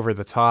and over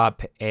the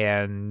top,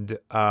 and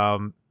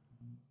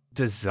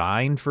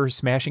designed for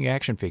smashing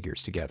action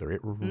figures together. It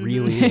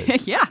really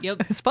is. Yeah,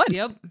 Yep. it's fun.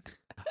 Yep.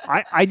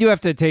 I do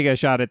have to take a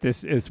shot at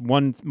this.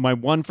 My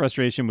one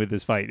frustration with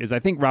this fight is I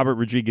think Robert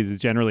Rodriguez is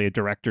generally a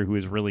director who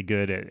is really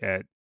good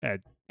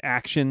at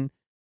action.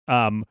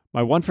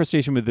 My one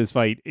frustration with this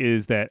fight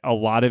is that a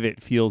lot of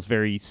it feels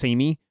very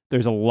samey.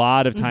 There's a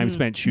lot of time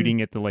spent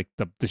shooting at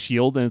the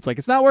shield, and it's like,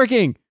 it's not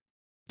working.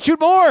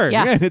 Shoot more!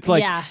 Yeah. And it's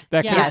like, Yes.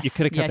 you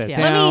could have cut that Yes.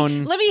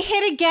 down. Let me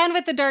hit again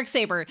with the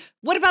Darksaber.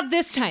 What about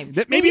this time?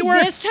 That maybe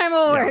works. This time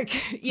will work.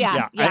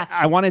 Yeah.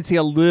 I wanted to see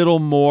a little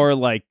more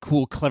like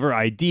cool, clever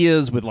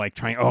ideas with like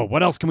trying,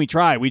 what else can we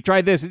try? We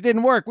tried this. It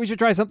didn't work. We should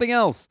try something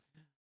else.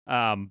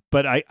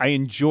 But I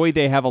enjoy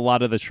they have a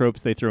lot of the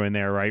tropes they throw in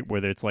there, right?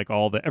 Where it's like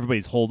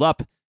everybody's holed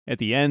up at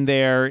the end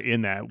there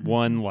in that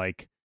one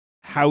like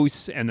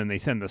house, and then they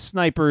send the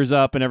snipers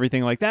up and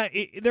everything like that.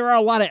 There are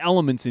a lot of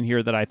elements in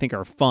here that I think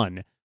are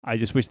fun. I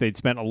just wish they'd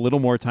spent a little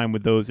more time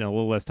with those and a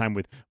little less time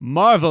with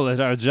marvel at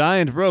our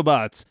giant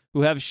robots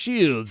who have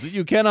shields that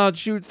you cannot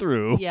shoot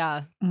through.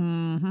 Yeah.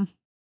 Mm-hmm.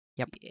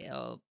 Yep.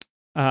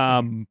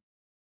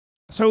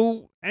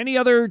 So any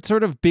other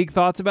sort of big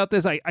thoughts about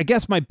this? I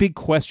guess my big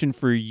question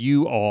for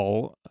you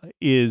all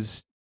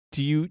is,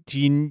 do you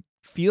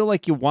feel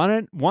like you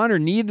want or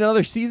need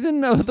another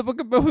season of the Book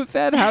of Boba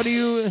Fett? How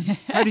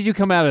did you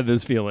come out of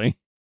this feeling?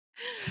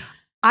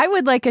 I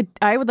would like a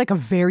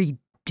very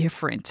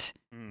different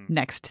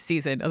next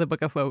season of the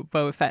Book of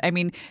Boba Fett. I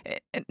mean,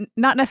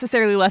 not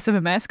necessarily less of a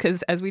mess,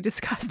 because as we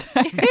discussed,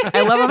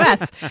 I love a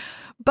mess.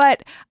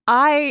 But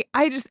I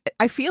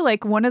feel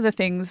like one of the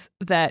things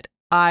that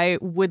I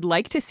would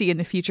like to see in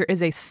the future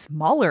is a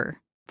smaller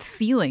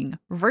feeling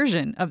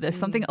version of this,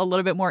 something a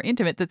little bit more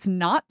intimate that's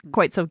not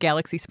quite so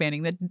galaxy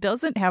spanning, that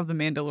doesn't have the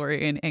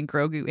Mandalorian and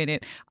Grogu in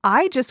it.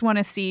 I just want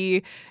to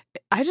see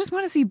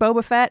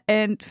Boba Fett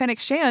and Fennec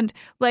Shand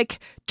like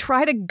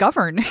try to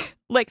govern,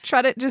 like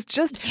try to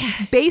just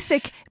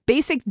basic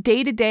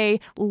day-to-day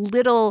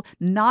little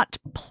not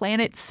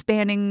planet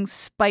spanning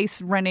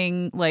spice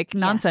running like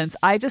nonsense.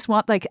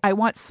 Yes. I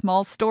want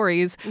small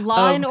stories.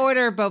 Law and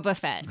Order Boba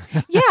Fett.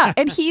 Yeah,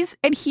 and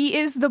he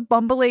is the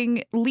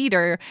bumbling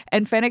leader,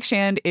 and Fennec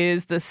Shand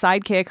is the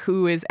sidekick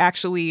who is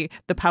actually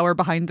the power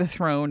behind the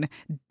throne,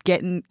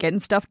 getting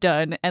stuff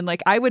done. And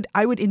like I would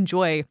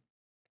enjoy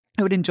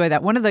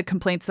that. One of the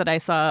complaints that I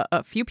saw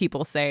a few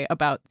people say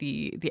about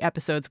the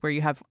episodes where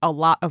you have a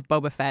lot of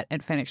Boba Fett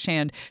and Fennec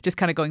Shand just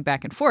kind of going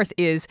back and forth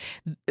is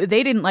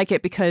they didn't like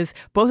it because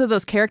both of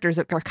those characters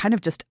are kind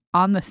of just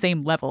on the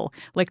same level.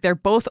 Like they're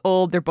both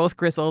old, they're both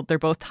grizzled, they're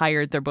both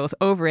tired, they're both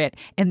over it,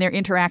 and their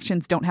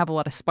interactions don't have a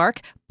lot of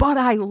spark. But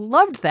I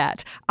loved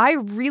that. I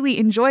really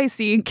enjoy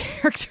seeing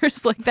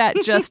characters like that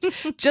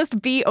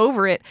just be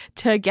over it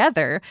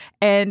together.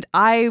 And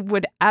I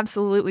would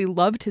absolutely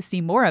love to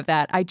see more of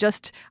that. I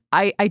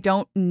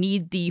don't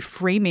need the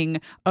framing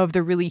of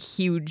the really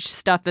huge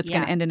stuff that's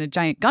going to end in a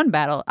giant gun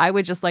battle. I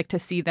would just like to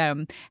see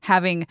them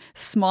having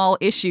small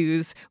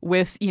issues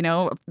with,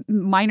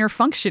 minor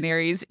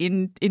functionaries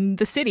in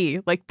the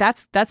city. Like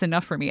that's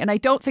enough for me. And I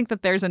don't think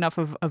that there's enough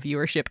of a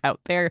viewership out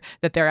there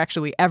that they're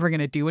actually ever going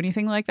to do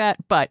anything like that.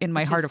 But in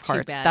my heart of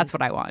hearts, that's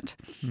what I want.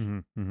 Mm-hmm,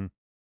 mm-hmm.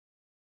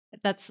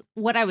 That's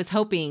what I was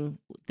hoping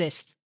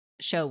this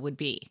show would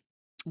be.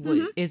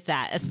 Is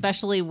that,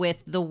 especially with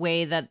the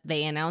way that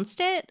they announced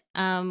it,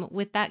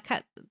 with that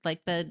cut,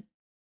 like the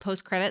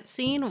post-credits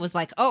scene was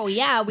like, oh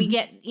yeah, we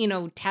get,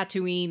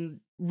 Tatooine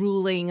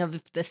ruling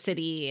of the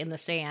city in the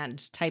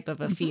sand type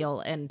of a feel,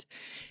 and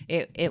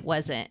it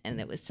wasn't, and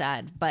it was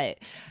sad. But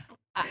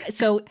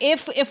so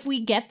if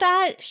we get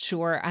that,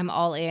 sure, I'm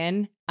all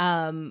in.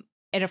 And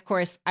of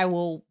course, I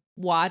will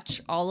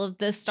watch all of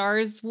the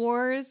Star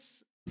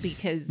Wars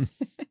because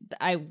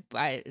I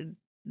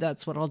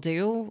that's what I'll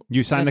do.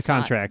 You signed the Just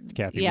not- contract,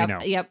 Kathy. Yep, We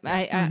know. yep.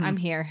 I'm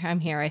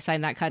here. I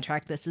signed that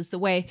contract. This is the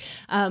way.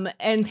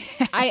 And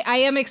I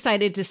am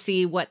excited to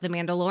see what the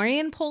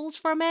Mandalorian pulls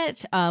from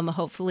it.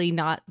 Hopefully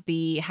not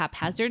the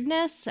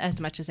haphazardness as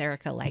much as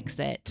Erica likes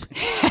it.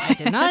 I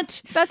did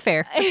not. That's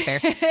fair. That's fair.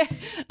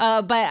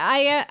 But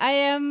I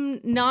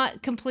am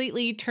not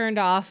completely turned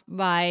off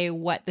by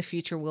what the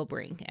future will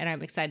bring, and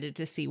I'm excited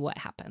to see what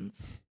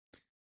happens.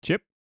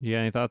 Chip, you got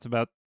any thoughts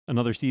about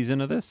another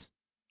season of this?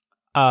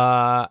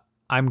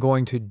 I'm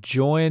going to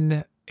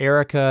join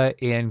Erica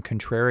in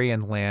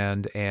Contrarian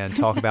Land and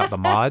talk about the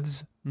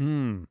mods.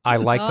 I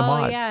like the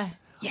mods.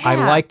 Yeah. I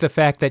like the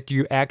fact that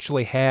you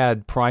actually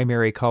had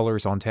primary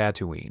colors on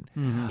Tatooine.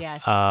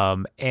 Yes.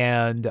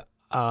 And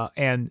I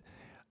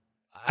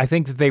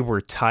think that they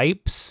were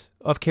types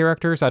of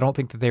characters. I don't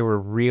think that they were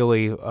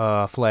really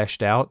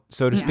fleshed out,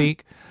 so to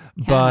speak.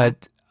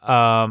 But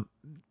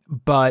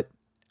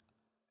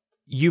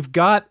you've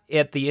got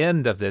at the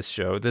end of this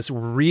show this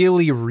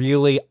really,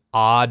 really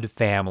odd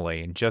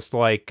family, and just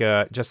like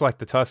the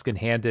Tusken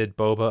handed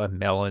Boba a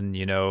melon,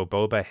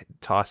 Boba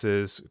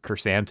tosses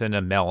Chrysanthemum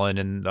a melon,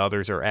 and the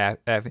others are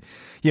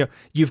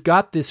you've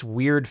got this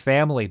weird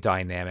family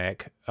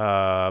dynamic,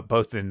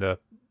 both in the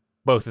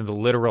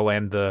literal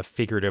and the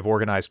figurative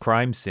organized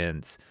crime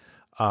sense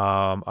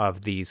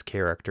of these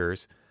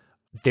characters.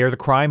 They're the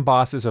crime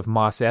bosses of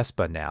Mos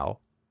Espa now.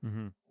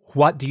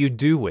 What do you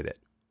do with it?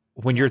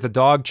 When you're the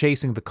dog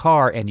chasing the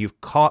car and you've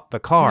caught the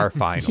car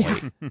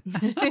finally,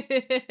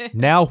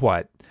 now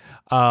what?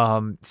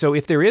 So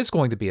if there is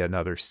going to be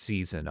another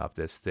season of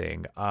this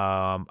thing,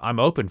 I'm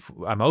open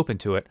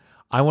to it.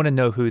 I want to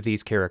know who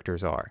these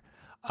characters are.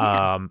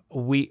 The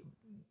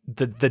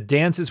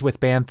Dances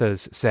with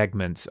Banthas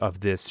segments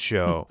of this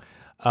show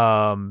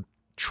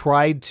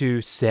tried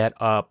to set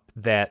up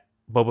that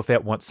Boba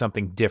Fett wants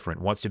something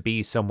different, wants to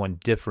be someone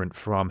different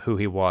from who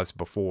he was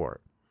before.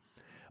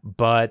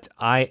 But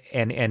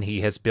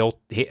he's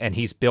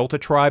built a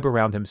tribe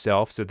around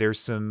himself, so there's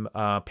some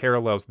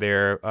parallels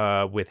there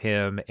with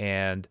him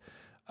and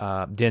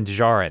Din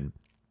Djarin.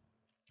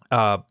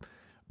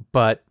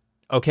 But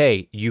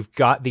okay, you've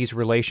got these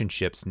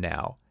relationships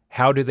now.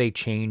 How do they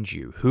change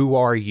you? Who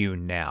are you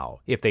now?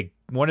 If they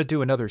want to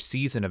do another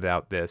season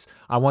about this,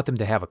 I want them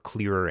to have a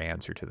clearer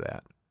answer to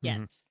that.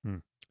 Yes.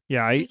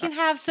 Yeah, We can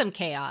have some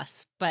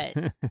chaos, but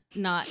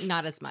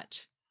not as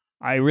much.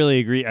 I really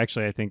agree.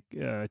 Actually, I think,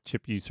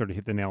 Chip, you sort of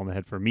hit the nail on the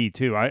head for me,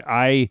 too.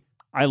 I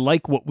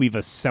like what we've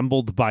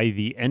assembled by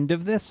the end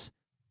of this,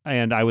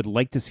 and I would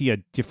like to see a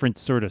different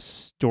sort of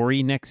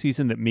story next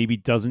season that maybe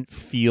doesn't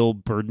feel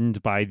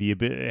burdened by the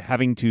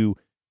having to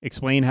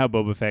explain how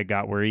Boba Fett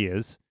got where he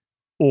is,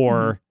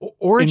 or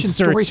origin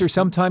stories are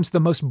sometimes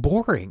the most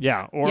boring.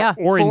 Yeah, or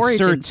origin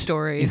insert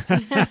stories,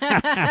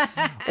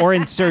 or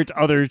insert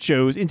other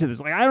shows into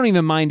this. Like, I don't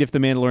even mind if the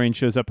Mandalorian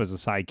shows up as a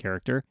side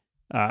character.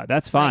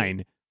 That's fine.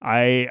 Right.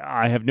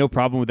 I have no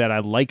problem with that. I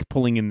like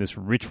pulling in this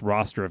rich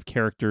roster of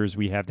characters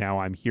we have now.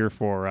 I'm here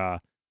for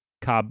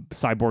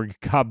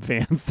Cyborg Cobb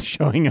Vanth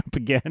showing up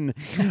again.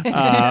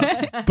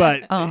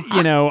 But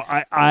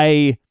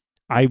I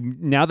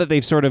now that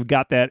they've sort of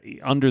got that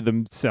under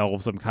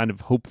themselves, I'm kind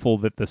of hopeful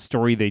that the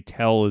story they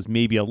tell is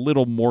maybe a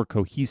little more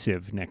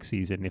cohesive next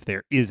season, if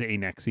there is a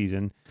next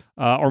season.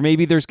 Or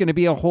maybe there's going to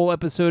be a whole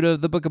episode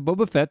of the Book of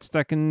Boba Fett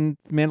stuck in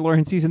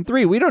Mandalorian Season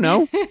 3. We don't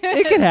know.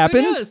 It could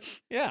happen. Who knows?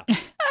 Yeah.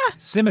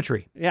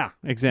 Symmetry. Yeah,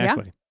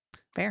 exactly.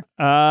 Yeah. Fair.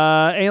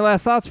 Any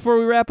last thoughts before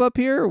we wrap up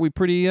here? Are we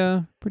pretty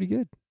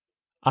good?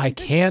 I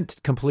can't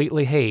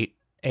completely hate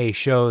a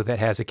show that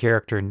has a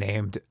character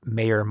named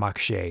Mayor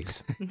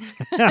Makshays.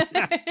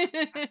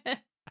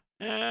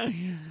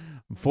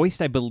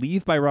 Voiced, I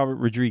believe, by Robert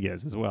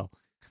Rodriguez as well,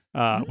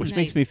 which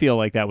makes me feel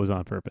like that was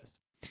on purpose.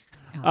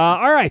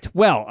 All right.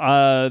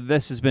 Well,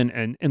 this has been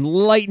an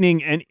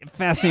enlightening and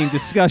fascinating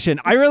discussion.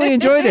 I really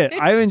enjoyed it.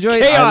 I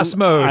enjoyed chaos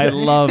mode. I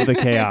love the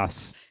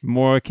chaos.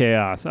 More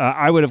chaos.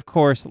 I would, of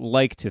course,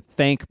 like to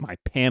thank my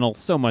panel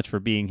so much for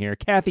being here.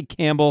 Kathy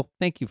Campbell,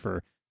 thank you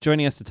for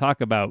joining us to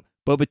talk about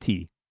boba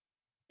tea.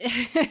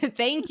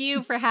 Thank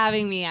you for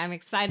having me. I'm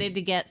excited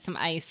to get some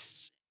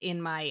ice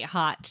in my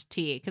hot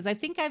tea because I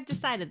think I've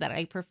decided that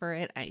I prefer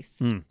it iced.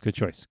 Good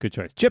choice. Good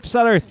choice. Chip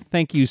Sutter,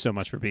 thank you so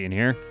much for being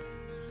here.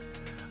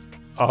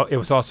 Oh, it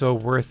was also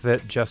worth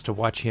it just to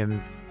watch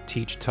him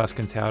teach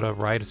Tuskens how to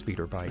ride a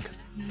speeder bike.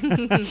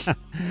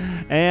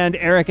 And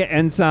Erica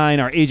Ensign,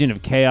 our agent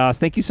of chaos,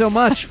 thank you so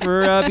much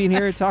for being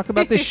here to talk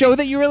about this show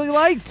that you really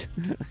liked.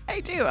 I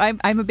do.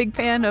 I'm a big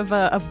fan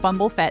of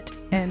Bumble Fett,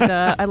 and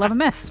I love a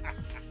mess.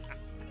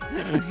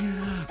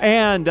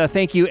 And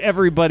thank you,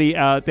 everybody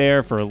out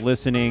there, for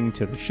listening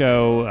to the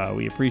show.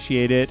 We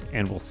appreciate it,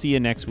 and we'll see you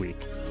next week.